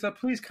 all that good stuff.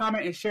 Please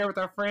comment and share with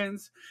our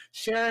friends.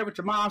 Share it with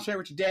your mom. Share it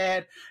with your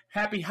dad.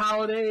 Happy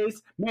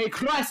holidays. Merry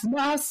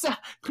Christmas.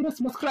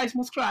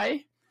 Christmas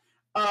cry.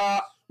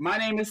 My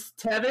name is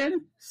Tevin.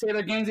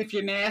 Sailor Games if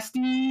you're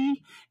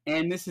nasty.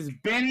 And this is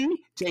Benny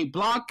J.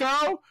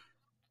 Blanco.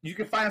 You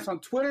can find us on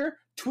Twitter,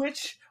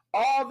 Twitch,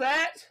 all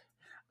that.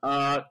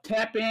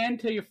 Tap in,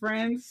 tell your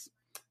friends.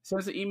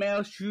 Send us an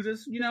email, shoot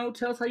us,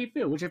 tell us how you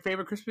feel. What's your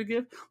favorite Christmas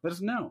gift? Let us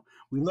know.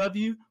 We love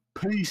you.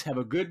 Please have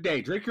a good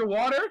day. Drink your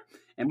water.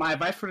 And my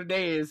advice for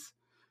today is,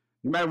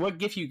 no matter what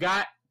gift you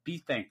got, be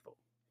thankful.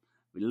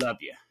 We love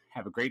you.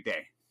 Have a great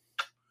day.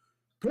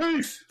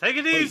 Peace. Take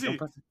it easy.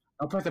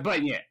 Don't press the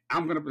button yet.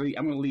 I'm gonna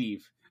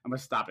leave. I'm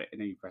gonna stop it,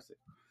 and then you press it.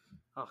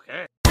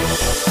 Okay.